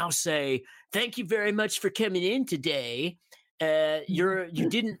 okay, now say, thank you very much for coming in today. You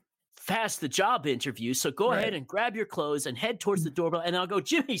didn't pass the job interview, so go ahead and grab your clothes and head towards the doorbell. And I'll go,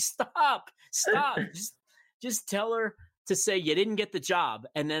 Jimmy, stop. just tell her to say you didn't get the job,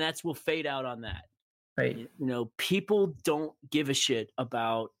 and then we'll fade out on that. Right. People don't give a shit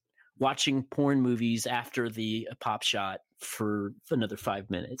about watching porn movies after the pop shot for another 5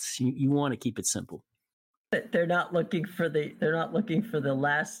 minutes. You want to keep it simple. They're not looking for the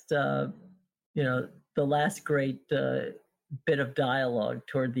last the last great bit of dialogue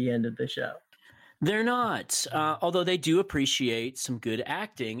toward the end of the show. They're not, although they do appreciate some good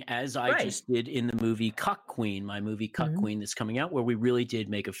acting, as I just did in the movie Cuck Queen, my movie Cuck Queen that's coming out, where we really did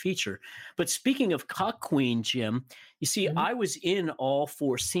make a feature. But speaking of Cuck Queen, Jim, you see, I was in all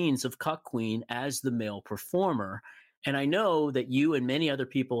 4 scenes of Cuck Queen as the male performer. And I know that you and many other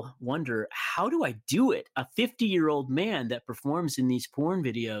people wonder, how do I do it? A 50-year-old man that performs in these porn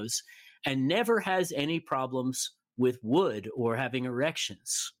videos and never has any problems with wood or having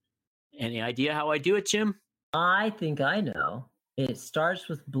erections. Any idea how I do it, Jim? I think I know. It starts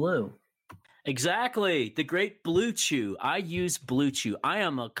with blue. Exactly. The great Blue Chew. I use Blue Chew. I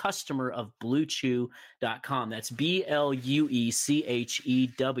am a customer of BlueChew.com. That's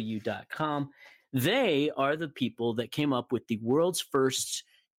BlueChew.com. They are the people that came up with the world's first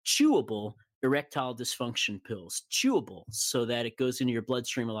chewable erectile dysfunction pills. Chewable, so that it goes into your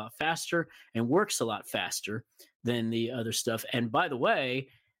bloodstream a lot faster and works a lot faster than the other stuff. And by the way,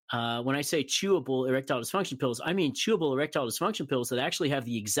 when I say chewable erectile dysfunction pills, I mean chewable erectile dysfunction pills that actually have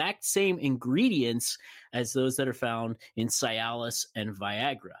the exact same ingredients as those that are found in Cialis and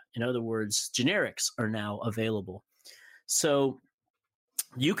Viagra. In other words, generics are now available. So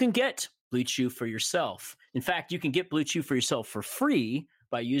you can get Blue Chew for yourself. In fact, you can get Blue Chew for yourself for free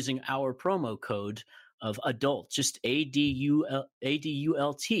by using our promo code of ADULT, just ADULT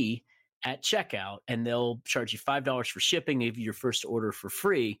at checkout, and they'll charge you $5 for shipping, give you your first order for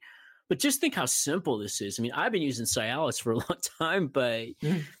free. But just think how simple this is. I mean, I've been using Cialis for a long time, but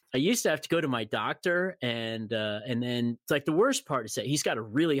I used to have to go to my doctor, and then like the worst part is that he's got a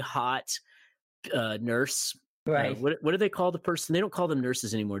really hot nurse. Right. What do they call the person? They don't call them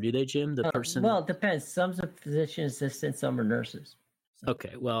nurses anymore, do they, Jim? The person. Well, it depends. Some are physician assistants, some are nurses. So.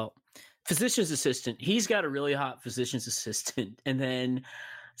 Okay, well, physician's assistant. He's got a really hot physician's assistant, and then.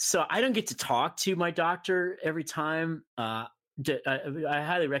 So I don't get to talk to my doctor every time. I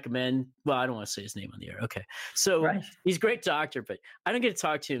highly recommend. Well, I don't want to say his name on the air. Okay. So he's a great doctor, but I don't get to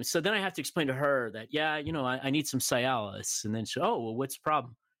talk to him. So then I have to explain to her that, I need some Cialis. And then well, what's the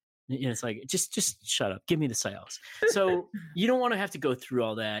problem? It's like, just shut up. Give me the Cialis. So you don't want to have to go through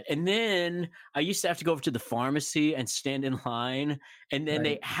all that. And then I used to have to go over to the pharmacy and stand in line. And then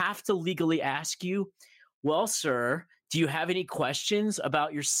they have to legally ask you, well, sir, do you have any questions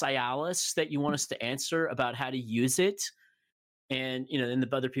about your Cialis that you want us to answer about how to use it? And, then the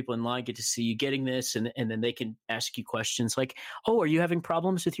other people in line get to see you getting this, and then they can ask you questions like, oh, are you having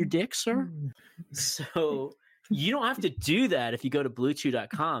problems with your dick, sir? So you don't have to do that if you go to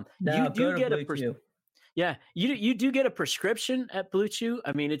BlueChew.com. No, you do get a you do get a prescription at Blue Chew.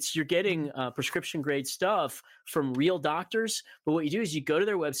 I mean, you're getting prescription grade stuff from real doctors. But what you do is you go to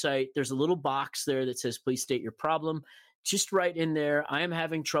their website. There's a little box there that says, please state your problem. Just write in there, I am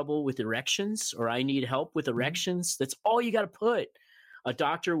having trouble with erections, or I need help with erections. That's all you got to put. A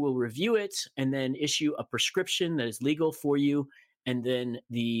doctor will review it and then issue a prescription that is legal for you. And then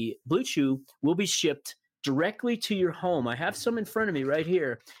the Blue Chew will be shipped directly to your home. I have some in front of me right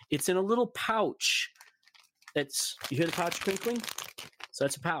here. It's in a little pouch. You hear the pouch crinkling? So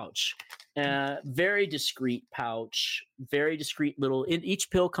that's a pouch. Very discreet pouch, very discreet little. Each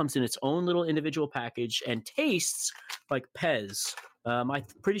pill comes in its own little individual package and tastes like Pez. I'm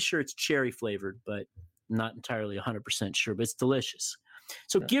pretty sure it's cherry flavored, but not entirely 100% sure, but it's delicious.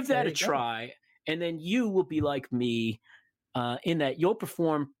 So give that a try, and then you will be like me in that you'll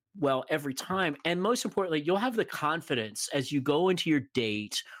perform well every time. And most importantly, you'll have the confidence as you go into your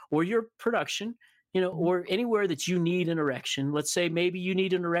date or your production or anywhere that you need an erection. Let's say maybe you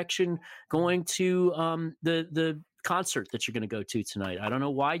need an erection going to the concert that you're going to go to tonight. I don't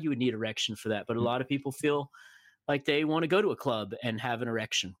know why you would need erection for that, but a lot of people feel like they want to go to a club and have an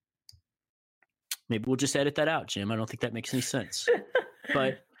erection. Maybe we'll just edit that out, Jim. I don't think that makes any sense.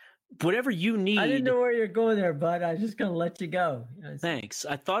 But whatever you need. I didn't know where you're going there, bud. I was just going to let you go. Thanks.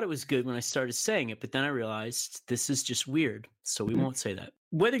 I thought it was good when I started saying it, but then I realized this is just weird. So we won't say that.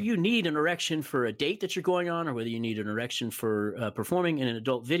 Whether you need an erection for a date that you're going on or whether you need an erection for performing in an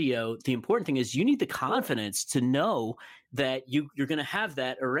adult video, the important thing is you need the confidence to know that you're going to have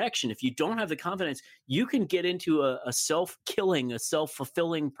that erection. If you don't have the confidence, you can get into a self-killing, a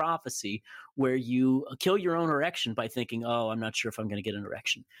self-fulfilling prophecy where you kill your own erection by thinking, oh, I'm not sure if I'm going to get an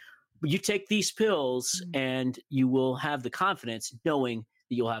erection. But you take these pills and you will have the confidence knowing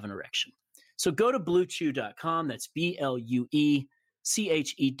that you'll have an erection. So go to BlueChew.com. That's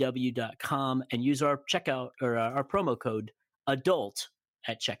BlueChew.com and use our checkout or our promo code ADULT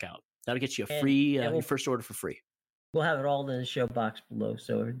at checkout. That'll get you a free your first order for free. We'll have it all in the show box below,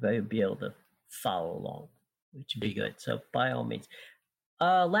 so everybody will be able to follow along, which would be good. So by all means,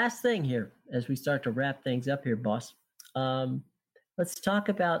 last thing here as we start to wrap things up here, boss. Let's talk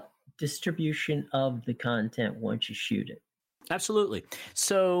about distribution of the content once you shoot it. Absolutely.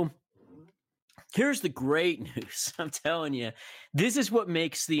 So here's the great news. I'm telling you, this is what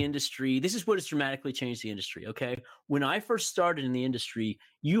makes the industry, this is what has dramatically changed the industry, okay? When I first started in the industry,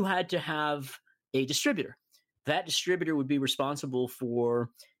 you had to have a distributor. That distributor would be responsible for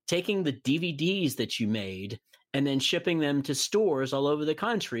taking the DVDs that you made and then shipping them to stores all over the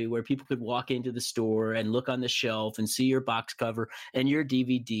country where people could walk into the store and look on the shelf and see your box cover and your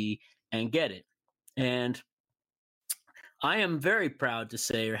DVD and get it. And I am very proud to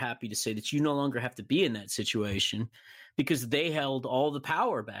say, or happy to say, that you no longer have to be in that situation because they held all the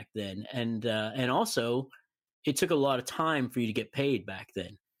power back then. And also it took a lot of time for you to get paid back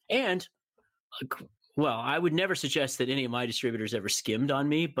then. And well, I would never suggest that any of my distributors ever skimmed on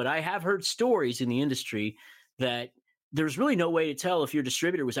me, but I have heard stories in the industry that there's really no way to tell if your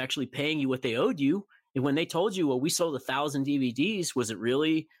distributor was actually paying you what they owed you. And when they told you, well, we sold 1,000 DVDs, was it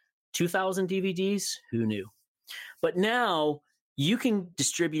really 2,000 DVDs? Who knew? But now you can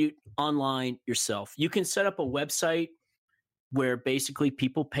distribute online yourself. You can set up a website where basically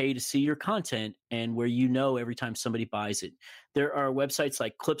people pay to see your content and where you know every time somebody buys it. There are websites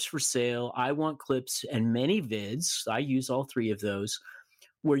like Clips for Sale, I Want Clips, and Many Vids. I use all three of those,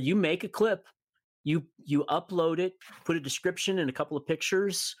 where you make a clip, you upload it, put a description and a couple of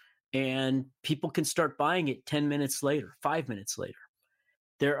pictures, and people can start buying it 10 minutes later, 5 minutes later.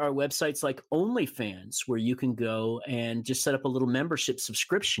 There are websites like OnlyFans where you can go and just set up a little membership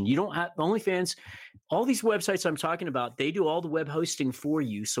subscription. You don't have OnlyFans. All these websites I'm talking about, they do all the web hosting for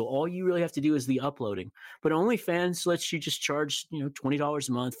you. So all you really have to do is the uploading. But OnlyFans lets you just charge, $20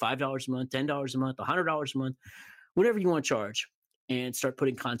 a month, $5 a month, $10 a month, $100 a month, whatever you want to charge, and start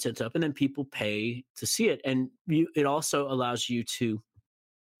putting content up. And then people pay to see it. And it also allows you to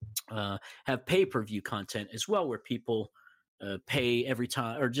have pay-per-view content as well, where people pay every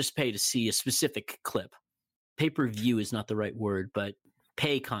time or just pay to see a specific clip. Pay-per-view is not the right word, but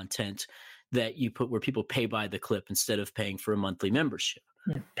pay content that you put where people pay by the clip instead of paying for a monthly membership.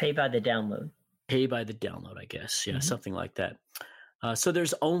 Yeah, pay by the download. Pay by the download, I guess. Yeah, something like that. So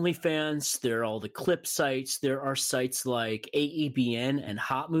there's OnlyFans. There are all the clip sites. There are sites like AEBN and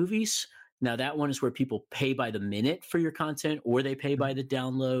Hot Movies. Now that one is where people pay by the minute for your content or they pay by the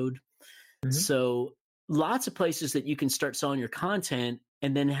download. So lots of places that you can start selling your content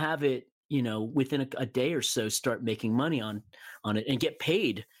and then have it, within a day or so, start making money on it and get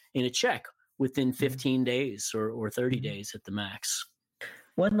paid in a check within 15 days or 30 days at the max.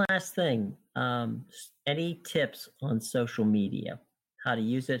 One last thing. Any tips on social media? How to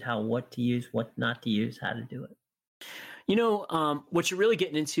use it, what to use, what not to use, how to do it? What you're really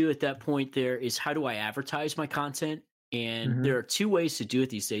getting into at that point there is how do I advertise my content? And there are two ways to do it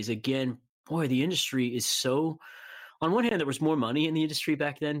these days. Again, boy, the industry is so, on one hand, there was more money in the industry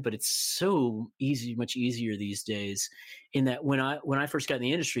back then, but it's so easy, much easier these days in that when I first got in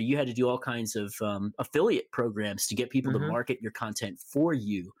the industry, you had to do all kinds of affiliate programs to get people to market your content for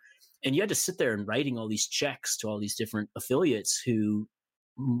you. And you had to sit there and writing all these checks to all these different affiliates who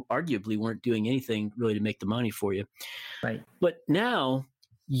arguably weren't doing anything really to make the money for you. Right. But now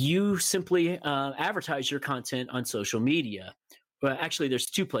you simply advertise your content on social media. Well, actually, there's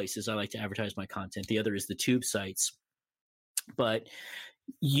two places I like to advertise my content. The other is the tube sites. But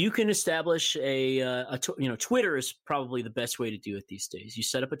you can establish Twitter is probably the best way to do it these days. You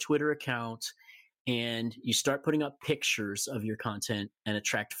set up a Twitter account and you start putting up pictures of your content and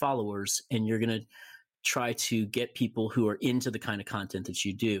attract followers, and you're going to try to get people who are into the kind of content that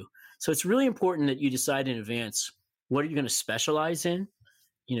you do. So it's really important that you decide in advance, what are you going to specialize in?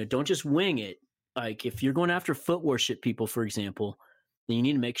 Don't just wing it. Like if you're going after foot worship people, for example, then you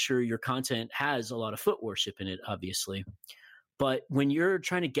need to make sure your content has a lot of foot worship in it, obviously. But when you're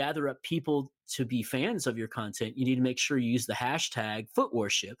trying to gather up people to be fans of your content, you need to make sure you use the hashtag foot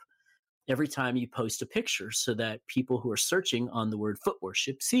worship every time you post a picture so that people who are searching on the word foot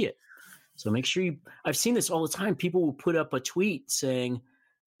worship see it. So make sure I've seen this all the time. People will put up a tweet saying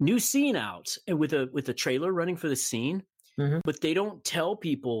new scene out, and with a trailer running for the scene, but they don't tell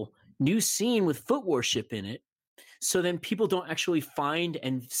people new scene with foot worship in it. So then people don't actually find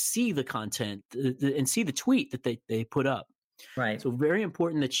and see the content and see the tweet that they put up. Right. So very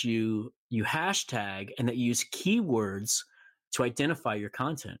important that you hashtag and that you use keywords to identify your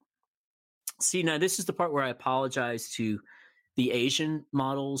content. See, now this is the part where I apologize to the Asian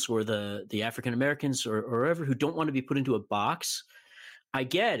models or the African Americans or whoever who don't want to be put into a box. I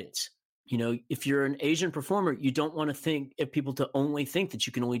get it. If you're an Asian performer, you don't want to think if people to only think that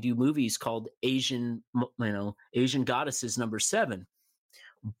you can only do movies called Asian Goddesses #7.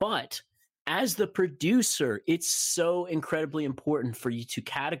 But as the producer, it's so incredibly important for you to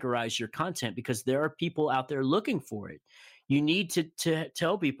categorize your content because there are people out there looking for it. You need to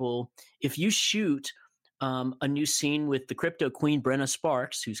tell people, if you shoot a new scene with the crypto queen, Brenna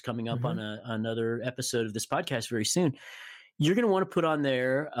Sparks, who's coming up on another episode of this podcast very soon, you're going to want to put on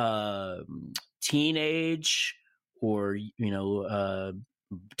there teenage or,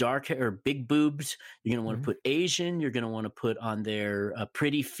 dark hair or big boobs. You're going to want to put Asian. You're going to want to put on there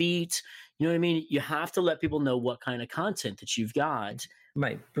pretty feet. You know what I mean? You have to let people know what kind of content that you've got.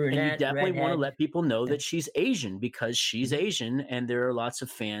 Right. Brunette, and you definitely redhead. Want to let people know that she's Asian because she's Asian, and there are lots of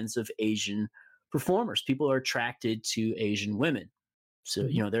fans of Asian performers. People are attracted to Asian women. So,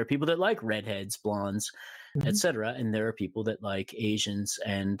 there are people that like redheads, blondes, etc. And there are people that like Asians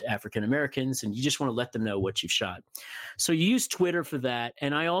and African Americans, and you just want to let them know what you've shot. So you use Twitter for that.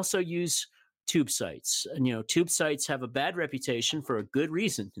 And I also use tube sites. And, tube sites have a bad reputation for a good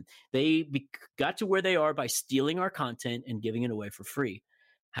reason. They got to where they are by stealing our content and giving it away for free.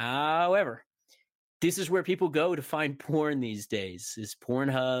 However, this is where people go to find porn these days, is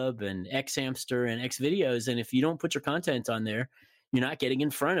Pornhub and Xhamster and Xvideos. And if you don't put your content on there, you're not getting in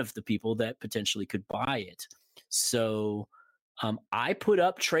front of the people that potentially could buy it. So I put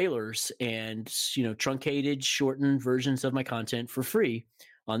up trailers and, truncated, shortened versions of my content for free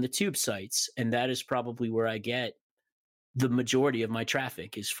on the tube sites. And that is probably where I get the majority of my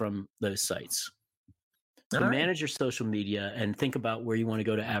traffic, is from those sites. So manage your social media and think about where you want to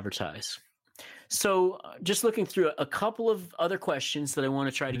go to advertise. So just looking through a couple of other questions that I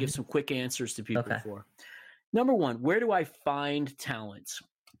want to try to give some quick answers to people for. Number one, where do I find talent?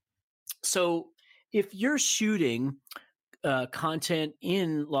 So if you're shooting content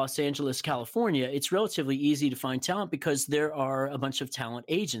in Los Angeles, California, it's relatively easy to find talent because there are a bunch of talent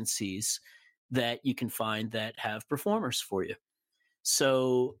agencies that you can find that have performers for you.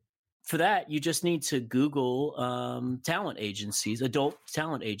 So for that, you just need to Google talent agencies, adult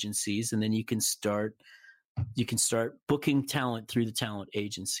talent agencies, and then you can start booking talent through the talent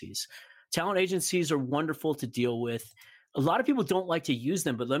agencies. Talent agencies are wonderful to deal with. A lot of people don't like to use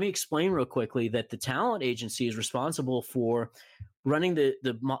them, but let me explain real quickly that the talent agency is responsible for running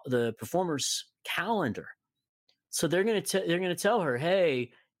the performer's calendar. So they're going to tell her,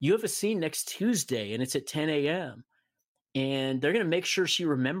 hey, you have a scene next Tuesday and it's at 10 a.m. And they're going to make sure she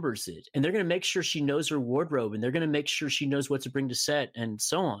remembers it. And they're going to make sure she knows her wardrobe. And they're going to make sure she knows what to bring to set and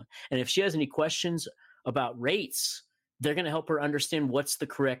so on. And if she has any questions about rates, they're going to help her understand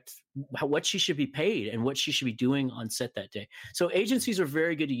what she should be paid and what she should be doing on set that day. So agencies are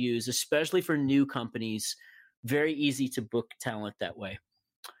very good to use, especially for new companies. Very easy to book talent that way.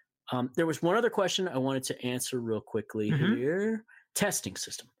 There was one other question I wanted to answer real quickly here. Testing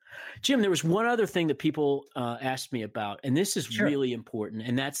system. Jim, there was one other thing that people asked me about, and this is really important,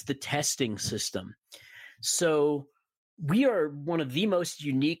 and that's the testing system. So we are one of the most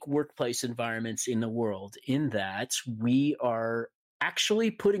unique workplace environments in the world in that we are actually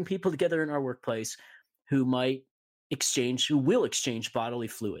putting people together in our workplace who will exchange bodily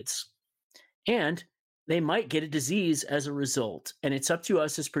fluids. And they might get a disease as a result. And it's up to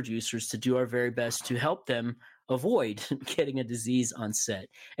us as producers to do our very best to help them avoid getting a disease on set.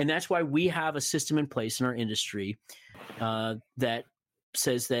 And that's why we have a system in place in our industry that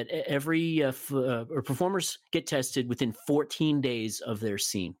says that every performers get tested within 14 days of their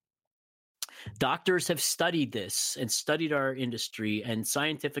scene. Doctors have studied this and studied our industry, and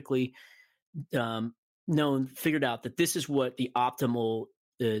scientifically, figured out that this is what the optimal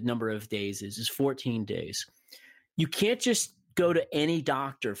number of days is 14 days. You can't just go to any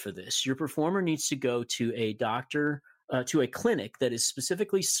doctor for this. Your performer needs to go to a doctor, to a clinic that is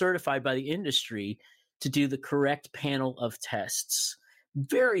specifically certified by the industry to do the correct panel of tests.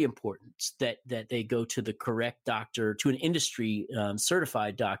 Very important that they go to the correct doctor, to an industry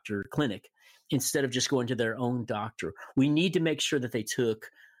certified doctor clinic, instead of just going to their own doctor. We need to make sure that they took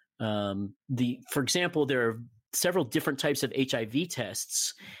for example, there are several different types of HIV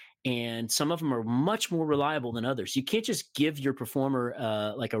tests, and some of them are much more reliable than others. You can't just give your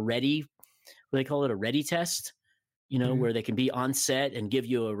performer like a ready, what they call it, a ready test, where they can be on set and give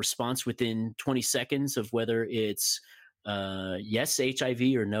you a response within 20 seconds of whether it's yes HIV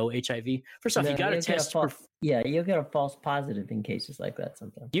or no HIV. First off, you got to test. You'll get a false positive in cases like that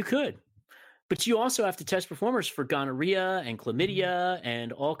sometimes. You could. But you also have to test performers for gonorrhea and chlamydia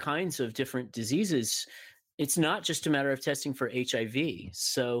and all kinds of different diseases. It's not just a matter of testing for HIV.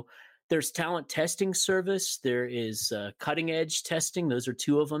 So there's talent testing service. There is cutting edge testing. Those are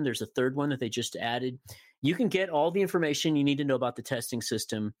two of them. There's a third one that they just added. You can get all the information you need to know about the testing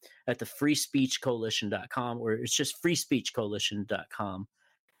system at the freespeechcoalition.com, or it's just freespeechcoalition.com.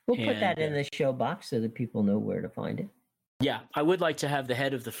 We'll put that in the show box so that people know where to find it. Yeah, I would like to have the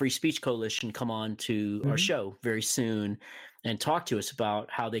head of the Free Speech Coalition come on to our show very soon and talk to us about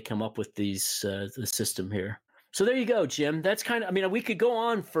how they come up with the system here. So there you go, Jim. That's we could go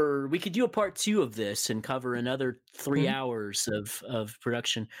on we could do a part 2 of this and cover another 3 hours of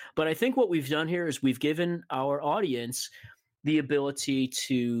production. But I think what we've done here is we've given our audience the ability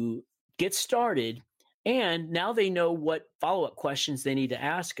to get started, and now they know what follow-up questions they need to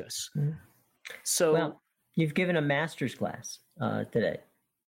ask us. So you've given a master's class today.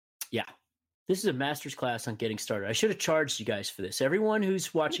 Yeah. This is a master's class on getting started. I should have charged you guys for this. Everyone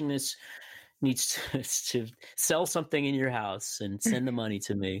who's watching this needs to sell something in your house and send the money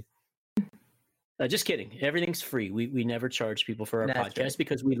to me. Just kidding. Everything's free. We never charge people for our podcast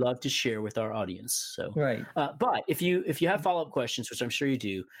because we love to share with our audience. So, right. But if you have follow-up questions, which I'm sure you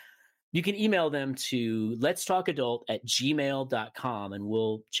do, you can email them to letstalkadult@gmail.com and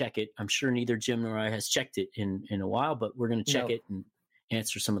we'll check it. I'm sure neither Jim nor I has checked it in a while, but we're going to check it and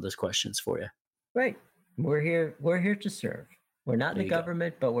answer some of those questions for you. Right. We're here to serve. We're not in the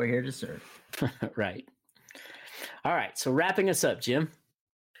government, but we're here to serve. Right. All right. So wrapping us up, Jim.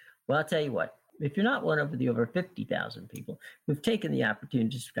 Well, I'll tell you what. If you're not one of the over 50,000 people who've taken the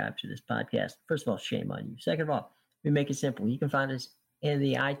opportunity to subscribe to this podcast, first of all, shame on you. Second of all, we make it simple. You can find us in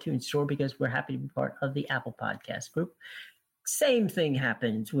the iTunes store because we're happy to be part of the Apple Podcast group. Same thing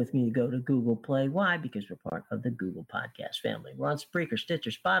happens with me to go to Google Play. Why? Because we're part of the Google Podcast family. We're on Spreaker, Stitcher,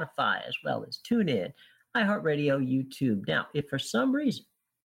 Spotify, as well as TuneIn, iHeartRadio, YouTube. Now, if for some reason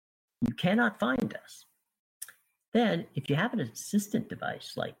you cannot find us, then if you have an assistant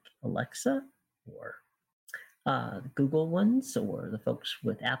device like Alexa or the Google ones or the folks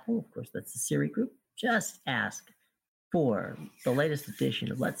with Apple, of course, that's the Siri group, just ask for the latest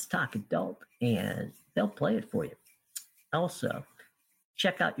edition of Let's Talk Adult, and they'll play it for you. Also,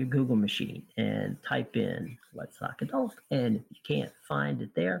 check out your Google machine and type in Let's Talk Adult, and if you can't find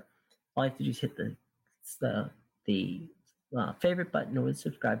it there, all you have to do is hit the favorite button or the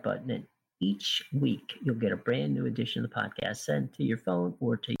subscribe button, and each week you'll get a brand new edition of the podcast sent to your phone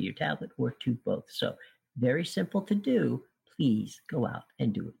or to your tablet or to both. So very simple to do. Please go out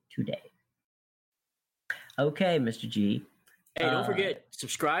and do it today. Okay, Mr. G. Hey, don't forget,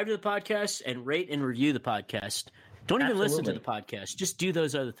 subscribe to the podcast and rate and review the podcast. Don't even listen to the podcast. Just do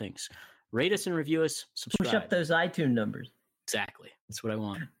those other things. Rate us and review us. Subscribe. Push up those iTunes numbers. Exactly. That's what I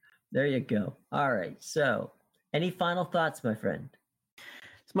want. There you go. All right. So any final thoughts, my friend?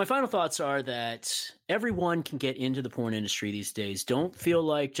 So my final thoughts are that everyone can get into the porn industry these days. Don't feel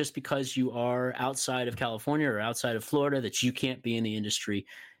like just because you are outside of California or outside of Florida that you can't be in the industry.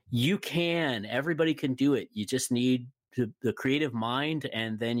 You can. Everybody can do it. You just need the creative mind,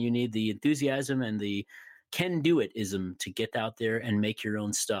 and then you need the enthusiasm and the can-do-it-ism to get out there and make your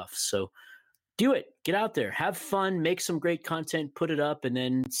own stuff. So do it. Get out there. Have fun. Make some great content. Put it up, and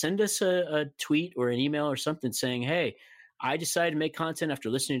then send us a tweet or an email or something saying, hey, I decided to make content after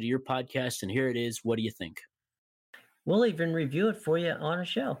listening to your podcast, and here it is. What do you think? We'll even review it for you on a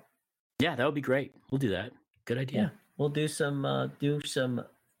show. Yeah, that would be great. We'll do that. Good idea. Yeah, we'll do some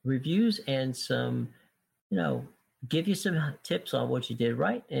reviews and some, give you some tips on what you did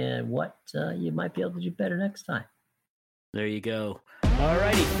right and what you might be able to do better next time. There you go. All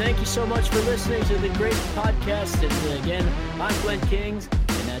righty. Thank you so much for listening to the great podcast. And again, I'm Glenn Kings,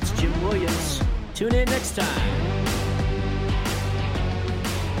 and that's Jim Williams. Tune in next time.